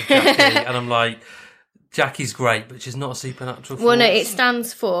immediately think of Jackie and I'm like, Jackie's great, but she's not a supernatural force. Well, no, it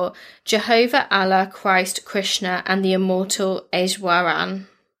stands for Jehovah, Allah, Christ, Krishna and the immortal Eshwaran.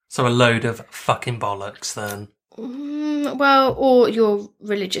 So a load of fucking bollocks then. Well, or your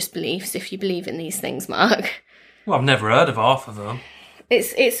religious beliefs, if you believe in these things, Mark. Well, I've never heard of half of them.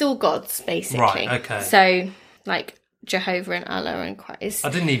 It's all gods, basically. Right, okay. So, like, Jehovah and Allah and Christ. I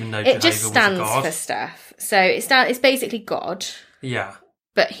didn't even know Jehovah was a god. It just stands for stuff. So, it's basically God. Yeah.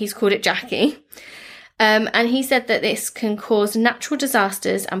 But he's called it Jackie. And he said that this can cause natural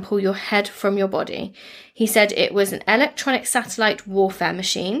disasters and pull your head from your body. He said it was an electronic satellite warfare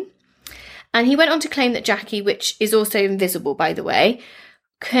machine. And he went on to claim that Jackie, which is also invisible, by the way,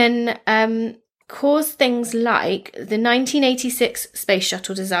 can cause things like the 1986 space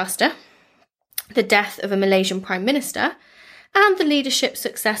shuttle disaster, the death of a Malaysian prime minister, and the leadership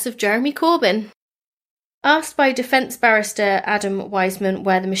success of Jeremy Corbyn. Asked by defence barrister Adam Wiseman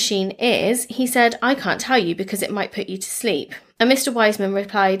where the machine is, he said, "I can't tell you because it might put you to sleep." And Mr. Wiseman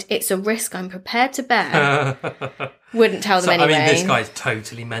replied, "It's a risk I'm prepared to bear." Wouldn't tell them anyway. I mean, this guy's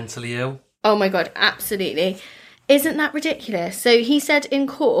totally mentally ill. Oh my God, absolutely. Isn't that ridiculous? So he said in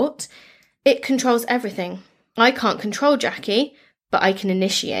court, "It controls everything. I can't control Jackie, but I can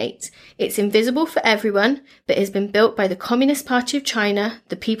initiate. It's invisible for everyone, but has been built by the Communist Party of China,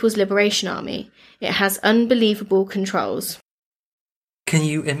 the People's Liberation Army. It has unbelievable controls." Can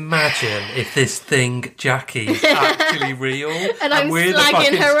you imagine if this thing, Jackie, is actually real? and I'm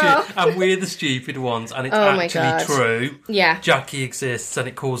slagging her off. And we're the stupid ones, and it's actually true. Yeah. Jackie exists, and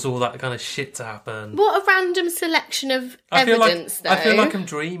it caused all that kind of shit to happen. What a random selection of evidence, though. I feel like I'm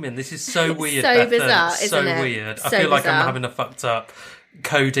dreaming. This is so weird, so Bethan. bizarre, It's isn't it? So weird. So I feel like bizarre. I'm having a fucked up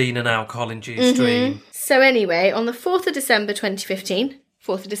codeine and alcohol-induced dream. So anyway, on the 4th of December 2015...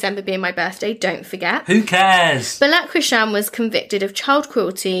 4th of December being my birthday, don't forget. Who cares? Balakrishan was convicted of child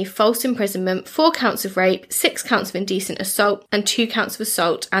cruelty, false imprisonment, 4 counts of rape, 6 counts of indecent assault, and 2 counts of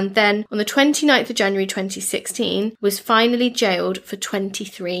assault, and then, on the 29th of January 2016, was finally jailed for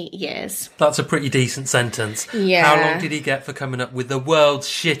 23 years. That's a pretty decent sentence. Yeah. How long did he get for coming up with the world's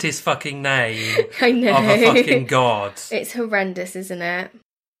shittest fucking name I know. of a fucking god? It's horrendous, isn't it?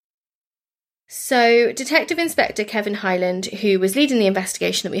 So, Detective Inspector Kevin Hyland, who was leading the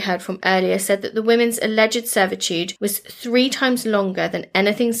investigation that we heard from earlier, said that the women's alleged servitude was 3 times longer than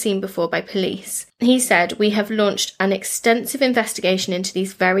anything seen before by police. He said, "We have launched an extensive investigation into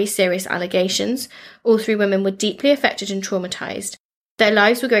these very serious allegations. All 3 women were deeply affected and traumatised. Their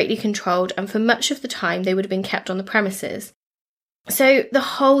lives were greatly controlled, and for much of the time they would have been kept on the premises." So the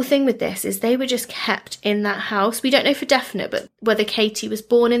whole thing with this is they were just kept in that house. We don't know for definite, but whether Katie was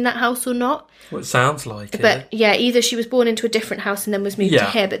born in that house or not. Well, it sounds like it. But yeah, either she was born into a different house and then was moved to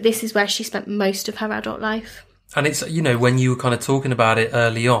here, but this is where she spent most of her adult life. And it's, you know, when you were kind of talking about it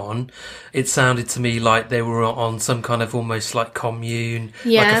early on, it sounded to me like they were on some kind of almost like commune,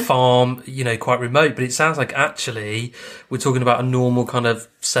 like a farm, you know, quite remote. But it sounds like actually we're talking about a normal kind of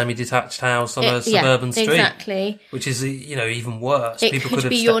semi-detached house on a suburban street. Exactly. Which is, you know, even worse. It People could could have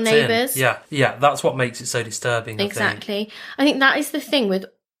be your stepped in. neighbours. Yeah, that's what makes it so disturbing, Exactly. I think that is the thing with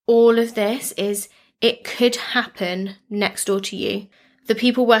all of this is it could happen next door to you. The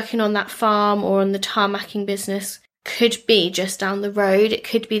people working on that farm or on the tarmacking business could be just down the road. It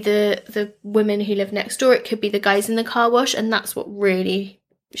could be the women who live next door. It could be the guys in the car wash. And that's what really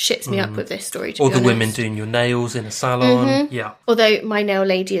shits me up with this story, to Or be the honest. women doing your nails in a salon. Yeah. Although my nail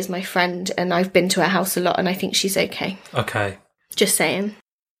lady is my friend and I've been to her house a lot and I think she's okay. Okay. Just saying.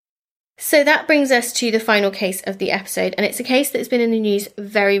 So that brings us to the final case of the episode, and it's a case that has been in the news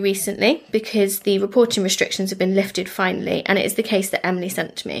very recently because the reporting restrictions have been lifted finally, and it is the case that Emily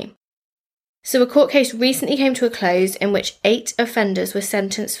sent to me. So a court case recently came to a close in which 8 offenders were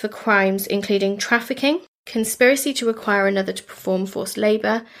sentenced for crimes including trafficking, conspiracy to require another to perform forced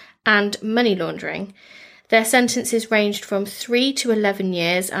labour, and money laundering. Their sentences ranged from 3 to 11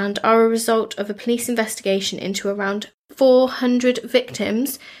 years and are a result of a police investigation into around 400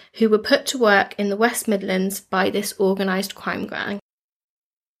 victims who were put to work in the West Midlands by this organised crime gang.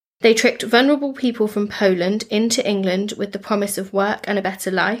 They tricked vulnerable people from Poland into England with the promise of work and a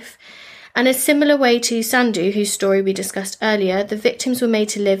better life. And a similar way to Sandu, whose story we discussed earlier, the victims were made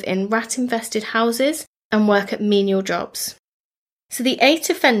to live in rat-infested houses and work at menial jobs. So the 8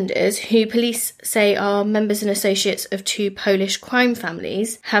 offenders, who police say are members and associates of 2 Polish crime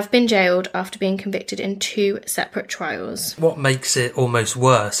families, have been jailed after being convicted in 2 separate trials. What makes it almost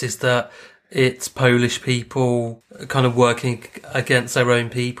worse is that it's Polish people kind of working against their own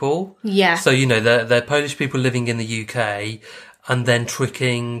people. Yeah. So, they're Polish people living in the UK and then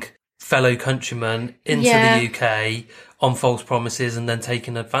tricking fellow countrymen into the UK on false promises and then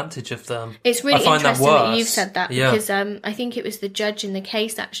taking advantage of them. It's really interesting that you've said that, because I think it was the judge in the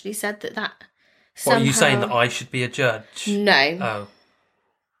case actually said that somehow... What, are you saying that I should be a judge? No. Oh.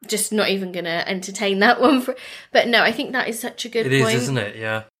 Just not even going to entertain that one. But no, I think that is such a good point. It is, isn't it?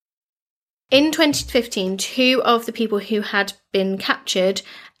 Yeah. In 2015, 2 of the people who had been captured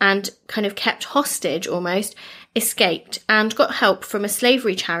and kind of kept hostage almost escaped and got help from a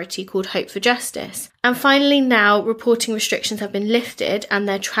slavery charity called Hope for Justice. And finally now, reporting restrictions have been lifted and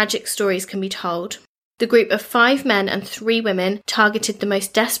their tragic stories can be told. The group of 5 men and 3 women targeted the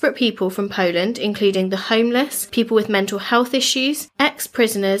most desperate people from Poland, including the homeless, people with mental health issues,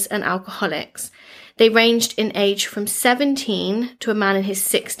 ex-prisoners and alcoholics. They ranged in age from 17 to a man in his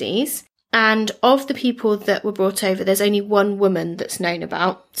 60s. And of the people that were brought over, there's only 1 woman that's known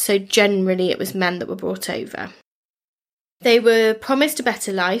about. So generally it was men that were brought over. They were promised a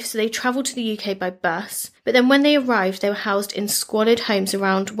better life, so they travelled to the UK by bus. But then when they arrived, they were housed in squalid homes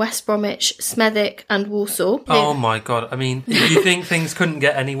around West Bromwich, Smethwick and Walsall. Oh my God. I mean, if you think things couldn't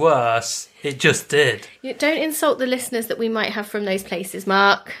get any worse, it just did. Don't insult the listeners that we might have from those places,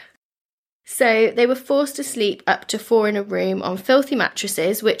 Mark. So they were forced to sleep up to 4 in a room on filthy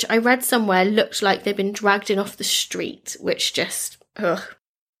mattresses, which I read somewhere looked like they'd been dragged in off the street, which just, ugh.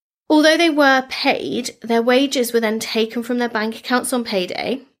 Although they were paid, their wages were then taken from their bank accounts on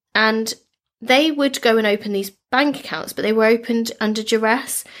payday, and they would go and open these bank accounts, but they were opened under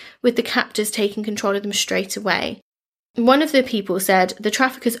duress, with the captors taking control of them straight away. One of the people said the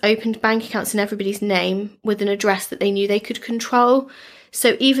traffickers opened bank accounts in everybody's name with an address that they knew they could control.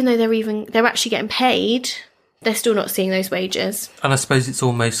 So even though they're actually getting paid, they're still not seeing those wages. And I suppose it's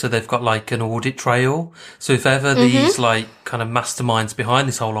almost so they've got like an audit trail. So if ever these like kind of masterminds behind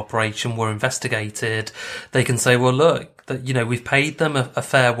this whole operation were investigated, they can say, well, look, that we've paid them a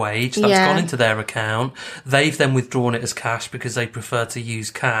fair wage. That's gone into their account. They've then withdrawn it as cash because they prefer to use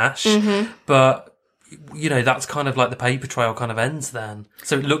cash. But that's kind of like the paper trail kind of ends then.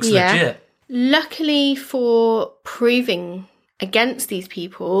 So it looks legit. Luckily for proving against these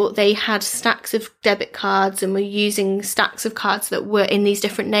people, they had stacks of debit cards and were using stacks of cards that were in these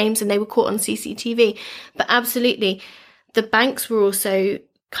different names, and they were caught on CCTV. But absolutely, the banks were also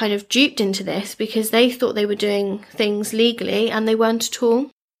kind of duped into this because they thought they were doing things legally and they weren't at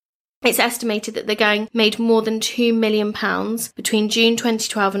all. It's estimated that the gang made more than £2 million between June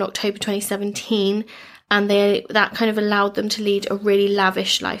 2012 and October 2017, and that kind of allowed them to lead a really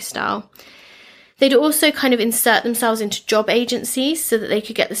lavish lifestyle. They'd also kind of insert themselves into job agencies so that they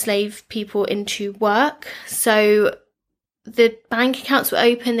could get the slave people into work. So the bank accounts were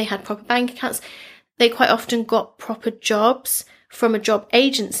open, they had proper bank accounts. They quite often got proper jobs from a job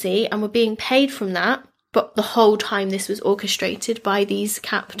agency and were being paid from that. But the whole time this was orchestrated by these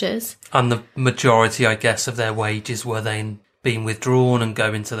captors. And the majority, I guess, of their wages were then being withdrawn and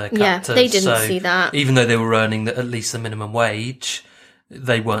going to their captors. Yeah, they didn't see that. Even though they were earning at least the minimum wage,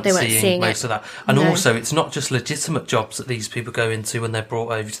 they weren't seeing most of that. And also, it's not just legitimate jobs that these people go into when they're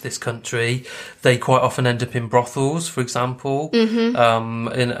brought over to this country. They quite often end up in brothels, for example, in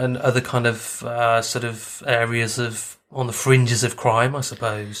other kind of sort of areas of on the fringes of crime, I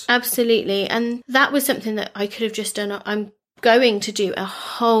suppose. Absolutely. And that was something that I could have just done. I'm going to do a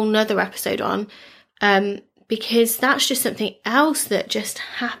whole nother episode on, because that's just something else that just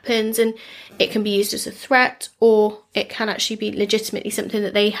happens, and it can be used as a threat, or it can actually be legitimately something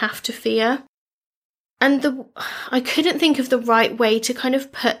that they have to fear. And I couldn't think of the right way to kind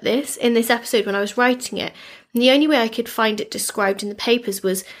of put this in this episode when I was writing it. And the only way I could find it described in the papers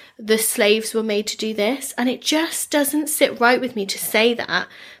was the slaves were made to do this. And it just doesn't sit right with me to say that.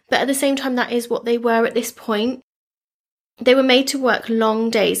 But at the same time, that is what they were at this point. They were made to work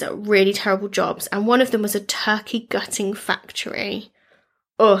long days at really terrible jobs. And one of them was a turkey gutting factory.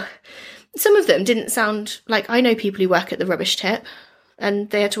 Oh, some of them didn't sound like, I know people who work at the rubbish tip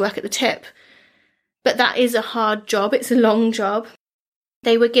and they had to work at the tip. But that is a hard job. It's a long job.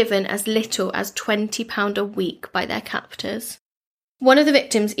 They were given as little as £20 a week by their captors. One of the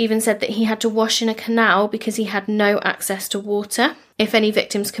victims even said that he had to wash in a canal because he had no access to water. If any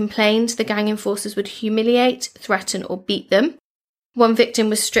victims complained, the gang enforcers would humiliate, threaten or beat them. One victim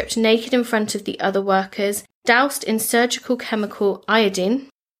was stripped naked in front of the other workers, doused in surgical chemical iodine,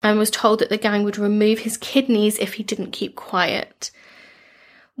 and was told that the gang would remove his kidneys if he didn't keep quiet.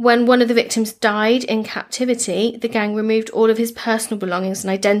 When one of the victims died in captivity, the gang removed all of his personal belongings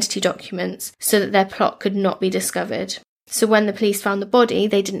and identity documents so that their plot could not be discovered. So when the police found the body,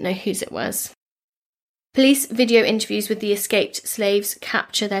 they didn't know whose it was. Police video interviews with the escaped slaves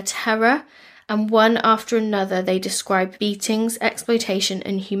capture their terror, and one after another they describe beatings, exploitation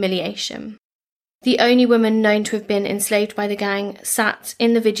and humiliation. The only woman known to have been enslaved by the gang sat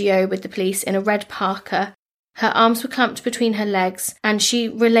in the video with the police in a red parka. Her arms were clamped between her legs, and she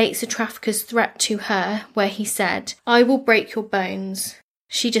relates a trafficker's threat to her, where he said, "I will break your bones."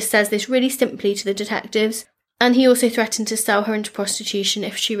 She just says this really simply to the detectives, and he also threatened to sell her into prostitution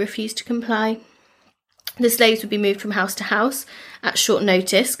if she refused to comply. The slaves would be moved from house to house at short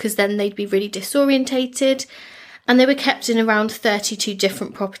notice, because then they'd be really disorientated, and they were kept in around 32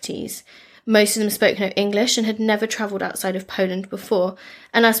 different properties. Most of them spoke no English and had never travelled outside of Poland before,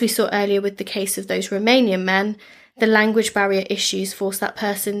 and as we saw earlier with the case of those Romanian men, the language barrier issues forced that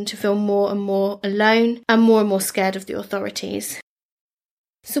person to feel more and more alone and more scared of the authorities.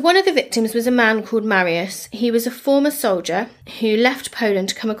 So one of the victims was a man called Marius. He was a former soldier who left Poland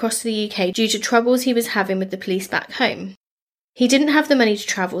to come across to the UK due to troubles he was having with the police back home. He didn't have the money to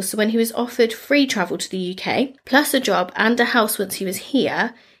travel, so when he was offered free travel to the UK, plus a job and a house once he was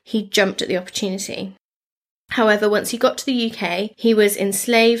here, he jumped at the opportunity. However, once he got to the UK, he was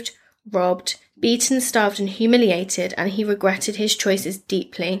enslaved, robbed, beaten, starved and humiliated, and he regretted his choices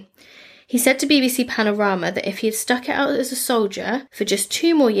deeply. He said to BBC Panorama that if he had stuck it out as a soldier for just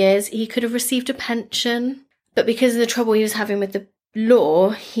 2 more years, he could have received a pension. But because of the trouble he was having with the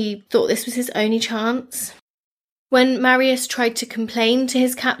law, he thought this was his only chance. When Marius tried to complain to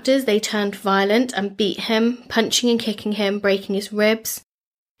his captors, they turned violent and beat him, punching and kicking him, breaking his ribs.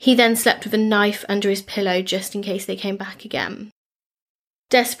 He then slept with a knife under his pillow just in case they came back again.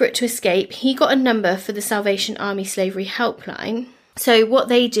 Desperate to escape, he got a number for the Salvation Army Slavery Helpline. So what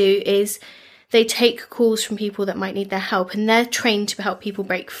they do is they take calls from people that might need their help, and they're trained to help people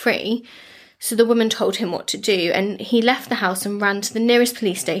break free. So the woman told him what to do, and he left the house and ran to the nearest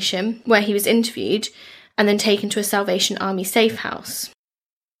police station where he was interviewed and then taken to a Salvation Army safe house.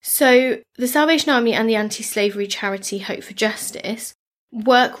 So the Salvation Army and the anti-slavery charity Hope for Justice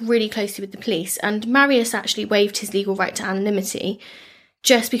work really closely with the police, and Marius actually waived his legal right to anonymity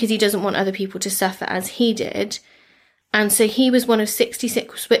just because he doesn't want other people to suffer as he did. And so he was one of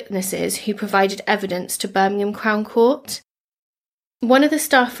 66 witnesses who provided evidence to Birmingham Crown Court. One of the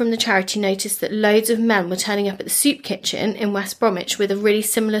staff from the charity noticed that loads of men were turning up at the soup kitchen in West Bromwich with a really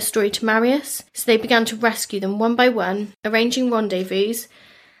similar story to Marius, so they began to rescue them one by one, arranging rendezvous.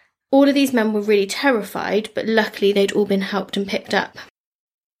 All of these men were really terrified, but luckily they'd all been helped and picked up.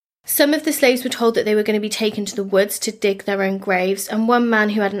 Some of the slaves were told that they were going to be taken to the woods to dig their own graves, and one man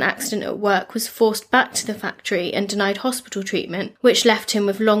who had an accident at work was forced back to the factory and denied hospital treatment, which left him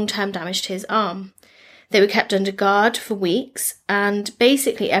with long-term damage to his arm. They were kept under guard for weeks, and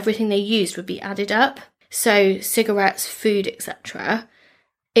basically everything they used would be added up, so cigarettes, food, etc.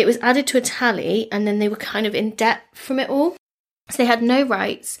 It was added to a tally, and then they were kind of in debt from it all. So they had no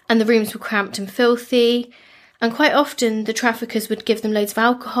rights, and the rooms were cramped and filthy. And quite often the traffickers would give them loads of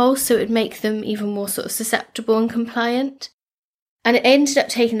alcohol, so it would make them even more sort of susceptible and compliant. And it ended up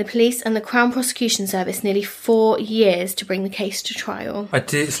taking the police and the Crown Prosecution Service nearly 4 years to bring the case to trial.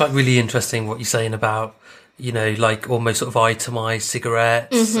 It's like really interesting what you're saying about, you know, like almost sort of itemised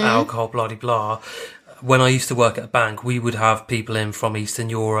cigarettes, alcohol, blah, blah, blah. When I used to work at a bank, we would have people in from Eastern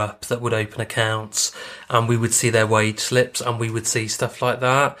Europe that would open accounts, and we would see their wage slips and we would see stuff like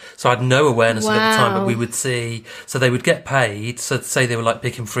that. So I had no awareness of it at the time, but we would see, so they would get paid. So say they were like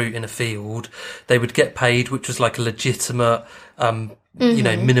picking fruit in a field, they would get paid, which was like a legitimate, you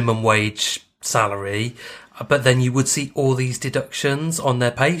know, minimum wage salary. But then you would see all these deductions on their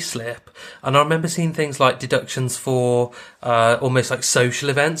pay slip. And I remember seeing things like deductions for almost like social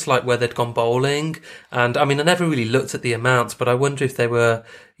events, like where they'd gone bowling. And I mean, I never really looked at the amounts, but I wonder if they were,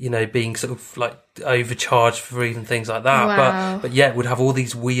 you know, being sort of like overcharged for even things like that. Wow. But yeah, it would have all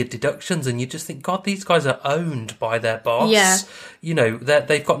these weird deductions, and you just think, God, these guys are owned by their boss. Yeah. You know,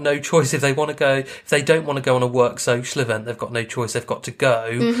 they've got no choice. If they want to go, if they don't want to go on a work social event, they've got no choice. They've got to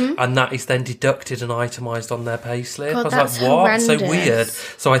go. And that is then deducted and itemised on their pay slip. God, I was that's like, what? horrendous. So weird.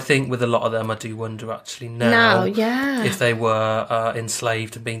 So I think with a lot of them, I do wonder actually now if they were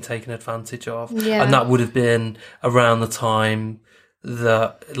enslaved and being taken advantage of. Yeah. And that would have been around the time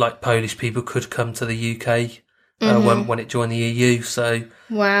that like Polish people could come to the UK when it joined the EU. So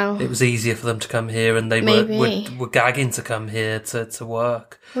wow, it was easier for them to come here, and they were gagging to come here to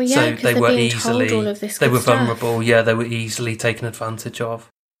work. Well, yeah, so they were being told all of this they good were stuff. vulnerable. Yeah, they were easily taken advantage of.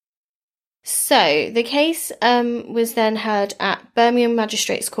 So the case was then heard at Birmingham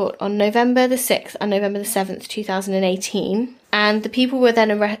Magistrates Court on November the 6th and November the 7th, 2018. And the people were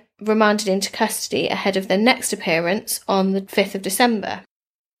then remanded into custody ahead of their next appearance on the 5th of December.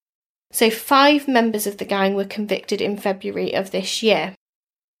 So 5 members of the gang were convicted in February of this year.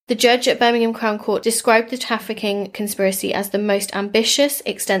 The judge at Birmingham Crown Court described the trafficking conspiracy as the most ambitious,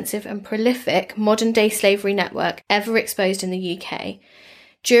 extensive and prolific modern-day slavery network ever exposed in the UK.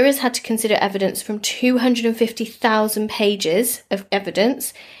 Jurors had to consider evidence from 250,000 pages of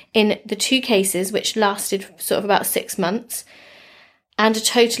evidence in the 2 cases, which lasted sort of about 6 months. And a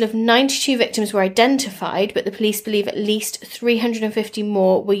total of 92 victims were identified, but the police believe at least 350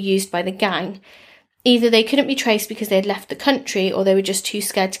 more were used by the gang. Either they couldn't be traced because they had left the country, or they were just too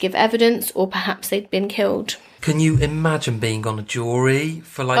scared to give evidence, or perhaps they'd been killed. Can you imagine being on a jury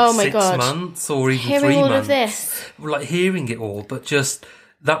for like 6 months or even hearing 3 months? All of this. Like hearing it all, but just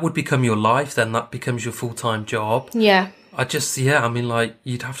that would become your life then. That becomes your full-time job. Yeah. I mean, like,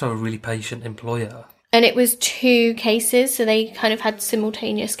 you'd have to have a really patient employer. And it was 2 cases, so they kind of had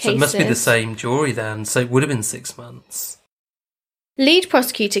simultaneous cases. So it must be the same jury then, so it would have been 6 months. Lead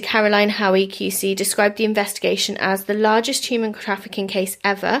prosecutor Caroline Howie QC described the investigation as the largest human trafficking case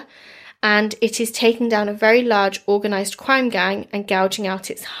ever, and it is taking down a very large organised crime gang and gouging out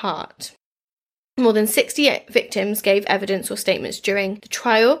its heart. More than 60 victims gave evidence or statements during the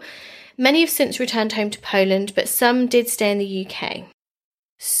trial. Many have since returned home to Poland, but some did stay in the UK.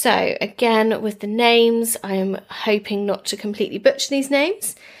 So, again, with the names, I am hoping not to completely butcher these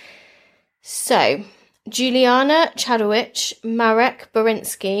names. So, Juliana Chadowicz, Marek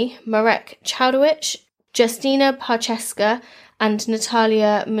Borinsky, Marek Chadowicz, Justina Parcheska, and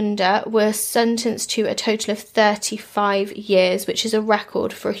Natalia Munda were sentenced to a total of 35 years, which is a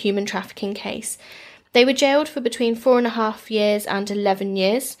record for a human trafficking case. They were jailed for between 4.5 years and 11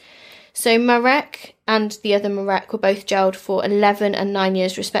 years. So Marek and the other Marek were both jailed for 11 and 9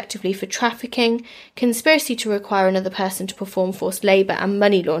 years respectively for trafficking, conspiracy to require another person to perform forced labour and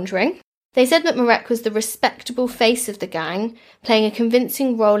money laundering. They said that Marek was the respectable face of the gang, playing a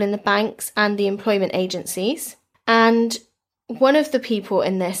convincing role in the banks and the employment agencies. And one of the people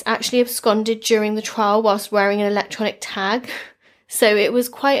in this actually absconded during the trial whilst wearing an electronic tag. So it was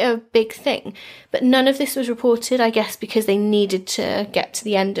quite a big thing. But none of this was reported, I guess, because they needed to get to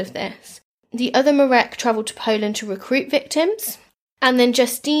the end of this. The other Marek travelled to Poland to recruit victims. And then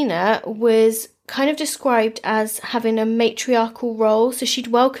Justina was kind of described as having a matriarchal role. So she'd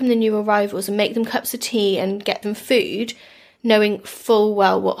welcome the new arrivals and make them cups of tea and get them food, knowing full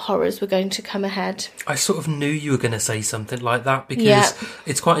well what horrors were going to come ahead. I sort of knew you were going to say something like that because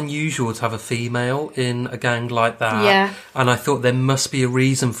it's quite unusual to have a female in a gang like that. Yeah. And I thought there must be a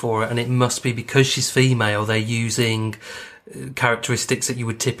reason for it, and it must be because she's female, they're using characteristics that you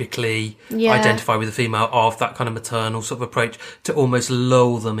would typically identify with a female of that kind of maternal sort of approach to almost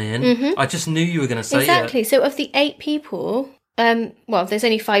lull them in. Mm-hmm. I just knew you were going to say exactly. So of the 8 people, well, there's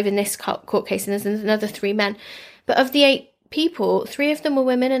only 5 in this court case and there's another 3 men. But of the 8 people, 3 of them were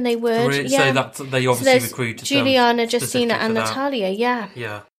women, and they would. So that they obviously recruited Juliana, Justina, and Natalia.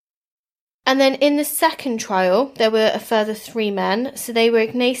 Yeah. And then in the second trial, there were a further 3 men. So they were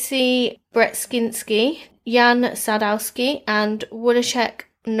Ignacy Bretskinsky, Jan Sadowski, and Wojciech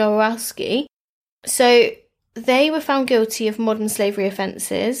Norowski. So they were found guilty of modern slavery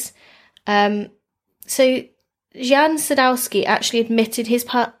offences. So Jan Sadowski actually admitted his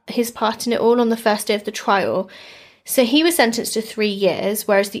part in it all on the first day of the trial. So he was sentenced to 3 years,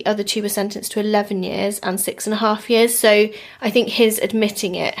 whereas the other 2 were sentenced to 11 years and 6.5 years. So I think his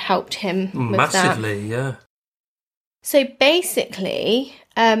admitting it helped him with massively, that. Yeah. So basically,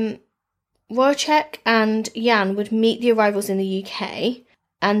 Wojciech and Jan would meet the arrivals in the UK,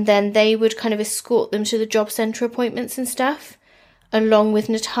 and then they would kind of escort them to the job centre appointments and stuff, along with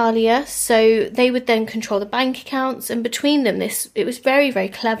Natalia. So they would then control the bank accounts, and between them, it was very, very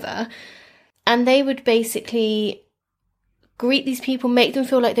clever. And they would basically greet these people, make them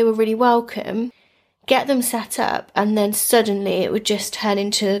feel like they were really welcome, get them set up, and then suddenly it would just turn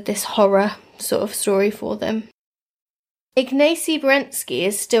into this horror sort of story for them. Ignacy Borinsky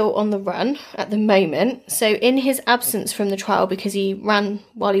is still on the run at the moment. So in his absence from the trial, because he ran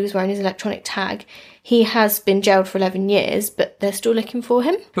while he was wearing his electronic tag, he has been jailed for 11 years, but they're still looking for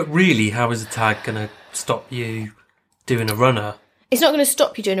him. But really, how is a tag going to stop you doing a runner? It's not going to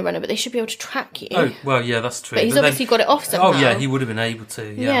stop you doing a runner, but they should be able to track you. Oh, well, yeah, that's true. But he's obviously got it off somehow. Oh, yeah, he would have been able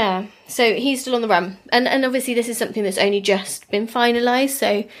to, yeah. Yeah, so he's still on the run. And obviously this is something that's only just been finalised,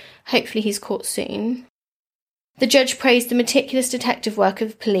 so hopefully he's caught soon. The judge praised the meticulous detective work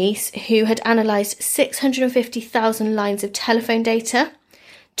of police who had analysed 650,000 lines of telephone data,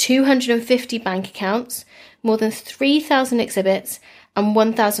 250 bank accounts, more than 3,000 exhibits, and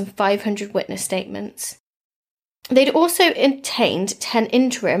 1,500 witness statements. They'd also obtained 10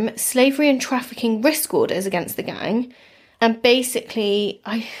 interim slavery and trafficking risk orders against the gang. And basically,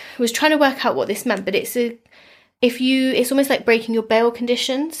 I was trying to work out what this meant, but it's almost like breaking your bail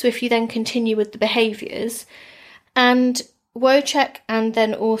conditions. So if you then continue with the behaviours, and Wojciech and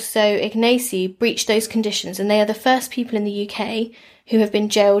then also Ignacy breached those conditions, and they are the first people in the UK who have been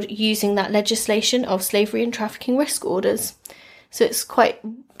jailed using that legislation of slavery and trafficking risk orders. So it's quite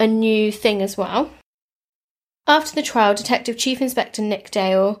a new thing as well. After the trial, Detective Chief Inspector Nick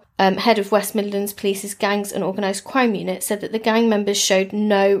Dale, head of West Midlands Police's Gangs and Organised Crime Unit, said that the gang members showed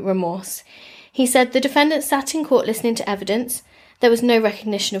no remorse. He said the defendants sat in court listening to evidence. There was no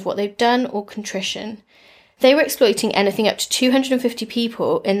recognition of what they'd done or contrition. They were exploiting anything up to 250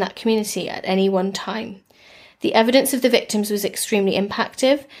 people in that community at any one time. The evidence of the victims was extremely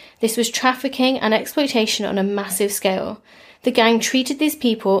impactful. This was trafficking and exploitation on a massive scale. The gang treated these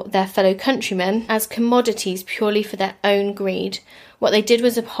people, their fellow countrymen, as commodities purely for their own greed. What they did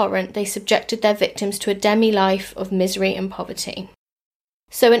was abhorrent. They subjected their victims to a demi-life of misery and poverty.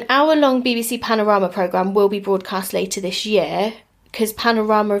 So an hour-long BBC Panorama programme will be broadcast later this year, because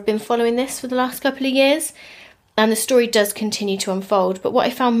Panorama have been following this for the last couple of years, and the story does continue to unfold. But what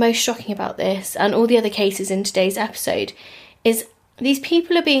I found most shocking about this, and all the other cases in today's episode, is these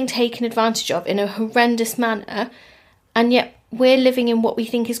people are being taken advantage of in a horrendous manner, and yet we're living in what we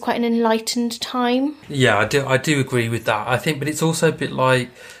think is quite an enlightened time. Yeah, I do agree with that. I think, but it's also a bit like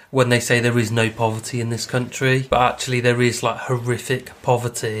when they say there is no poverty in this country, but actually there is like horrific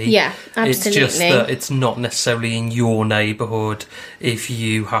poverty. Yeah, absolutely. It's just that it's not necessarily in your neighbourhood if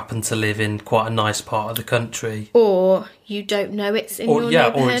you happen to live in quite a nice part of the country. Or you don't know it's in your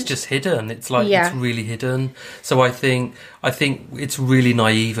neighbourhood. Or it's just hidden. It's like it's really hidden. So I think it's really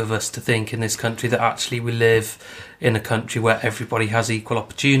naive of us to think in this country that actually we live in a country where everybody has equal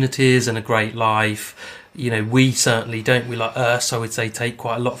opportunities and a great life. You know, we certainly don't. We, like us, I would say, take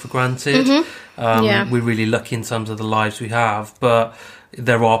quite a lot for granted. Mm-hmm. We're really lucky in terms of the lives we have, but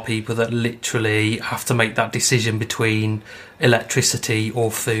there are people that literally have to make that decision between electricity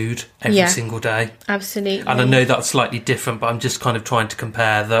or food every single day. Absolutely. And I know that's slightly different, but I'm just kind of trying to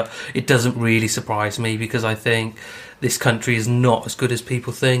compare that. It doesn't really surprise me because I think this country is not as good as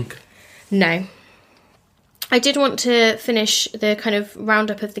people think. No. I did want to finish the kind of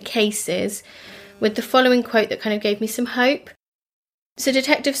roundup of the cases with the following quote that kind of gave me some hope. So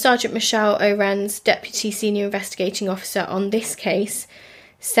Detective Sergeant Michelle Oren's Deputy Senior Investigating Officer on this case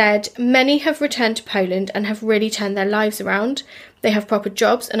said, "Many have returned to Poland and have really turned their lives around. They have proper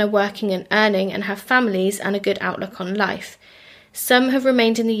jobs and are working and earning and have families and a good outlook on life. Some have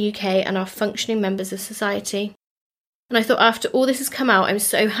remained in the UK and are functioning members of society." And I thought after all this has come out, I'm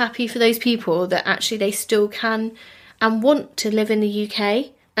so happy for those people that actually they still can and want to live in the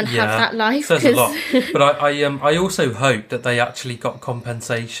UK and have that life. Says a lot. But I also hope that they actually got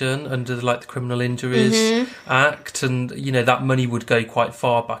compensation under the Criminal Injuries Act, and that money would go quite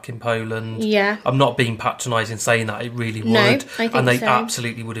far back in Poland. Yeah, I'm not being patronising saying that, it really would. No, I think and they so.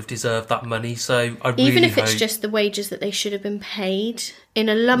 Absolutely would have deserved that money. So I really even if hope... it's just the wages that they should have been paid in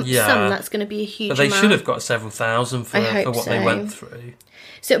a lump sum, that's going to be a huge amount. But they should have got several thousand for what they went through.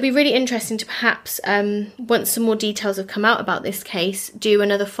 So it'll be really interesting to perhaps, once some more details have come out about this case, do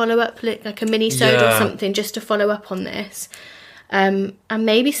another follow-up, like a mini-sode or something, just to follow up on this. And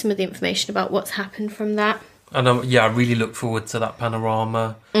maybe some of the information about what's happened from that. And I really look forward to that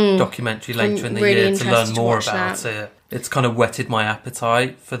Panorama documentary later in the year to learn more about it. It's kind of whetted my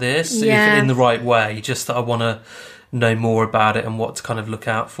appetite for this, in the right way, just that I want to know more about it and what to kind of look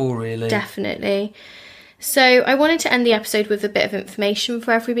out for, really. Definitely. So I wanted to end the episode with a bit of information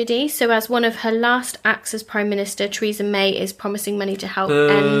for everybody. So as one of her last acts as Prime Minister, Theresa May is promising money to help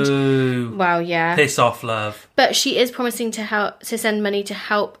end... Well, yeah. Piss off, love. But she is promising to send money to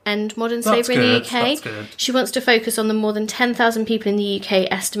help end modern slavery in the UK. That's good. She wants to focus on the more than 10,000 people in the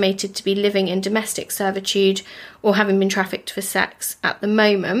UK estimated to be living in domestic servitude or having been trafficked for sex at the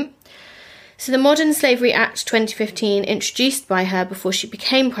moment. So the Modern Slavery Act 2015, introduced by her before she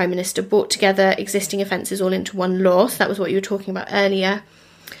became Prime Minister, brought together existing offences all into one law. So that was what you were talking about earlier.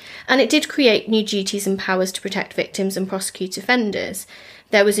 And it did create new duties and powers to protect victims and prosecute offenders.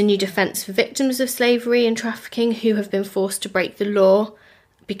 There was a new defence for victims of slavery and trafficking who have been forced to break the law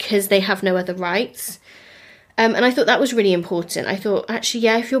because they have no other rights. And I thought that was really important. I thought, actually,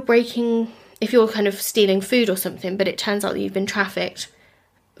 yeah, if you're kind of stealing food or something, but it turns out that you've been trafficked,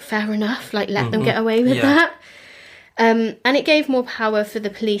 fair enough, like let them get away with that. And it gave more power for the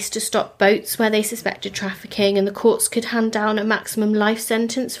police to stop boats where they suspected trafficking, and the courts could hand down a maximum life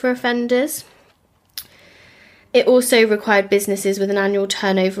sentence for offenders. It also required businesses with an annual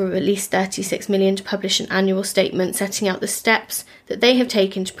turnover of at least 36 million to publish an annual statement setting out the steps that they have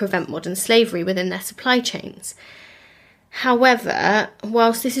taken to prevent modern slavery within their supply chains. However,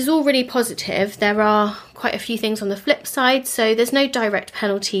 whilst this is all really positive, there are quite a few things on the flip side. So there's no direct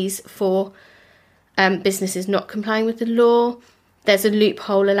penalties for businesses not complying with the law. There's a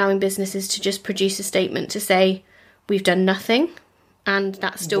loophole allowing businesses to just produce a statement to say, we've done nothing, and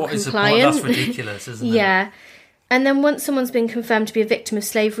that's still compliant. That's ridiculous, isn't it? Yeah. And then once someone's been confirmed to be a victim of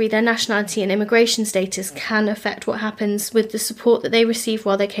slavery, their nationality and immigration status can affect what happens with the support that they receive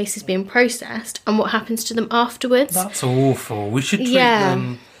while their case is being processed and what happens to them afterwards. That's awful. We should treat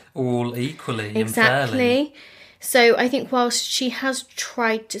them all equally and fairly. So I think whilst she has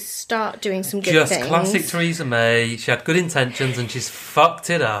tried to start doing some good things... Just classic Theresa May. She had good intentions and she's fucked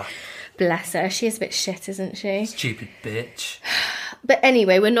it up. Bless her. She is a bit shit, isn't she? Stupid bitch. But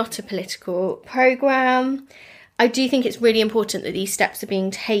anyway, we're not a political programme. I do think it's really important that these steps are being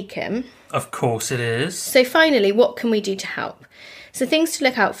taken. Of course it is. So finally, what can we do to help? So things to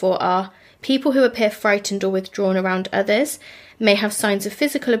look out for are people who appear frightened or withdrawn around others, may have signs of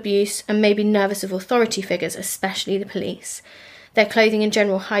physical abuse, and may be nervous of authority figures, especially the police. Their clothing and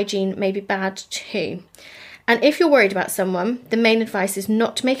general hygiene may be bad too. And if you're worried about someone, the main advice is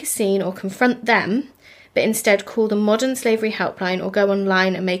not to make a scene or confront them, but instead call the Modern Slavery Helpline or go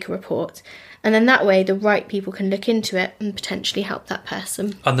online and make a report. And then that way, the right people can look into it and potentially help that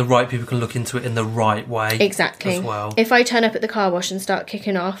person. And the right people can look into it in the right way. Exactly. As well. If I turn up at the car wash and start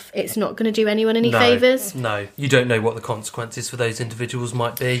kicking off, it's not going to do anyone any favours. No, you don't know what the consequences for those individuals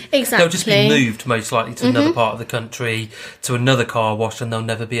might be. Exactly. They'll just be moved, most likely, to another part of the country, to another car wash, and they'll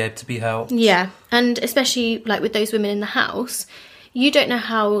never be able to be helped. Yeah, and especially like with those women in the house, you don't know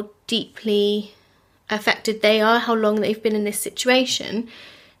how deeply affected they are, how long they've been in this situation.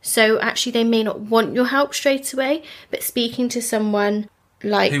 So actually they may not want your help straight away, but speaking to someone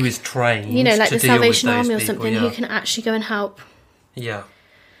like... who is trained, you know, like to the deal Salvation with those Army or people, something, who can actually go and help. Yeah.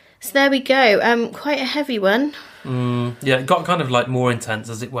 So there we go. Quite a heavy one. Yeah, it got kind of like more intense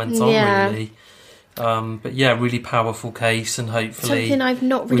as it went on, really. But yeah, really powerful case, and hopefully something I've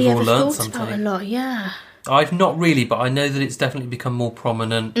not really ever thought about a lot, yeah. I've not really, but I know that it's definitely become more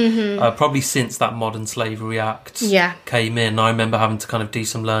prominent, probably since that Modern Slavery Act came in. I remember having to kind of do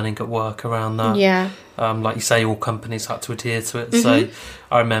some learning at work around that. Yeah. Like you say, all companies had to adhere to it. So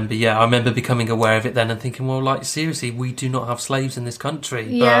I remember becoming aware of it then and thinking, well, like, seriously, we do not have slaves in this country.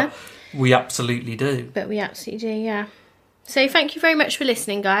 Yeah. But we absolutely do. But we absolutely do, yeah. So thank you very much for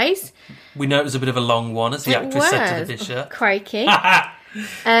listening, guys. We know it was a bit of a long one, as the actress said to the bishop. Crikey.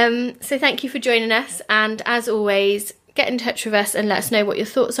 So thank you for joining us, and as always, get in touch with us and let us know what your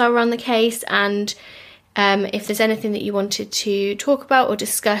thoughts are on the case, and if there's anything that you wanted to talk about or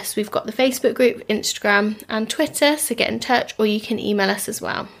discuss, we've got the Facebook group, Instagram and Twitter, so get in touch, or you can email us as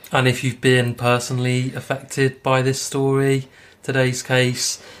well. And if you've been personally affected by this story, today's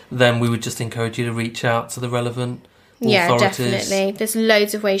case, then we would just encourage you to reach out to the relevant authorities. Yeah, definitely. There's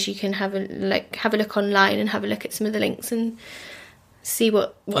loads of ways you can have a look online and have a look at some of the links and see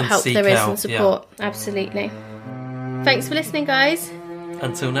what help there is and support. Yeah. Absolutely. Thanks for listening, guys.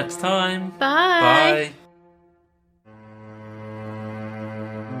 Until next time. Bye. Bye.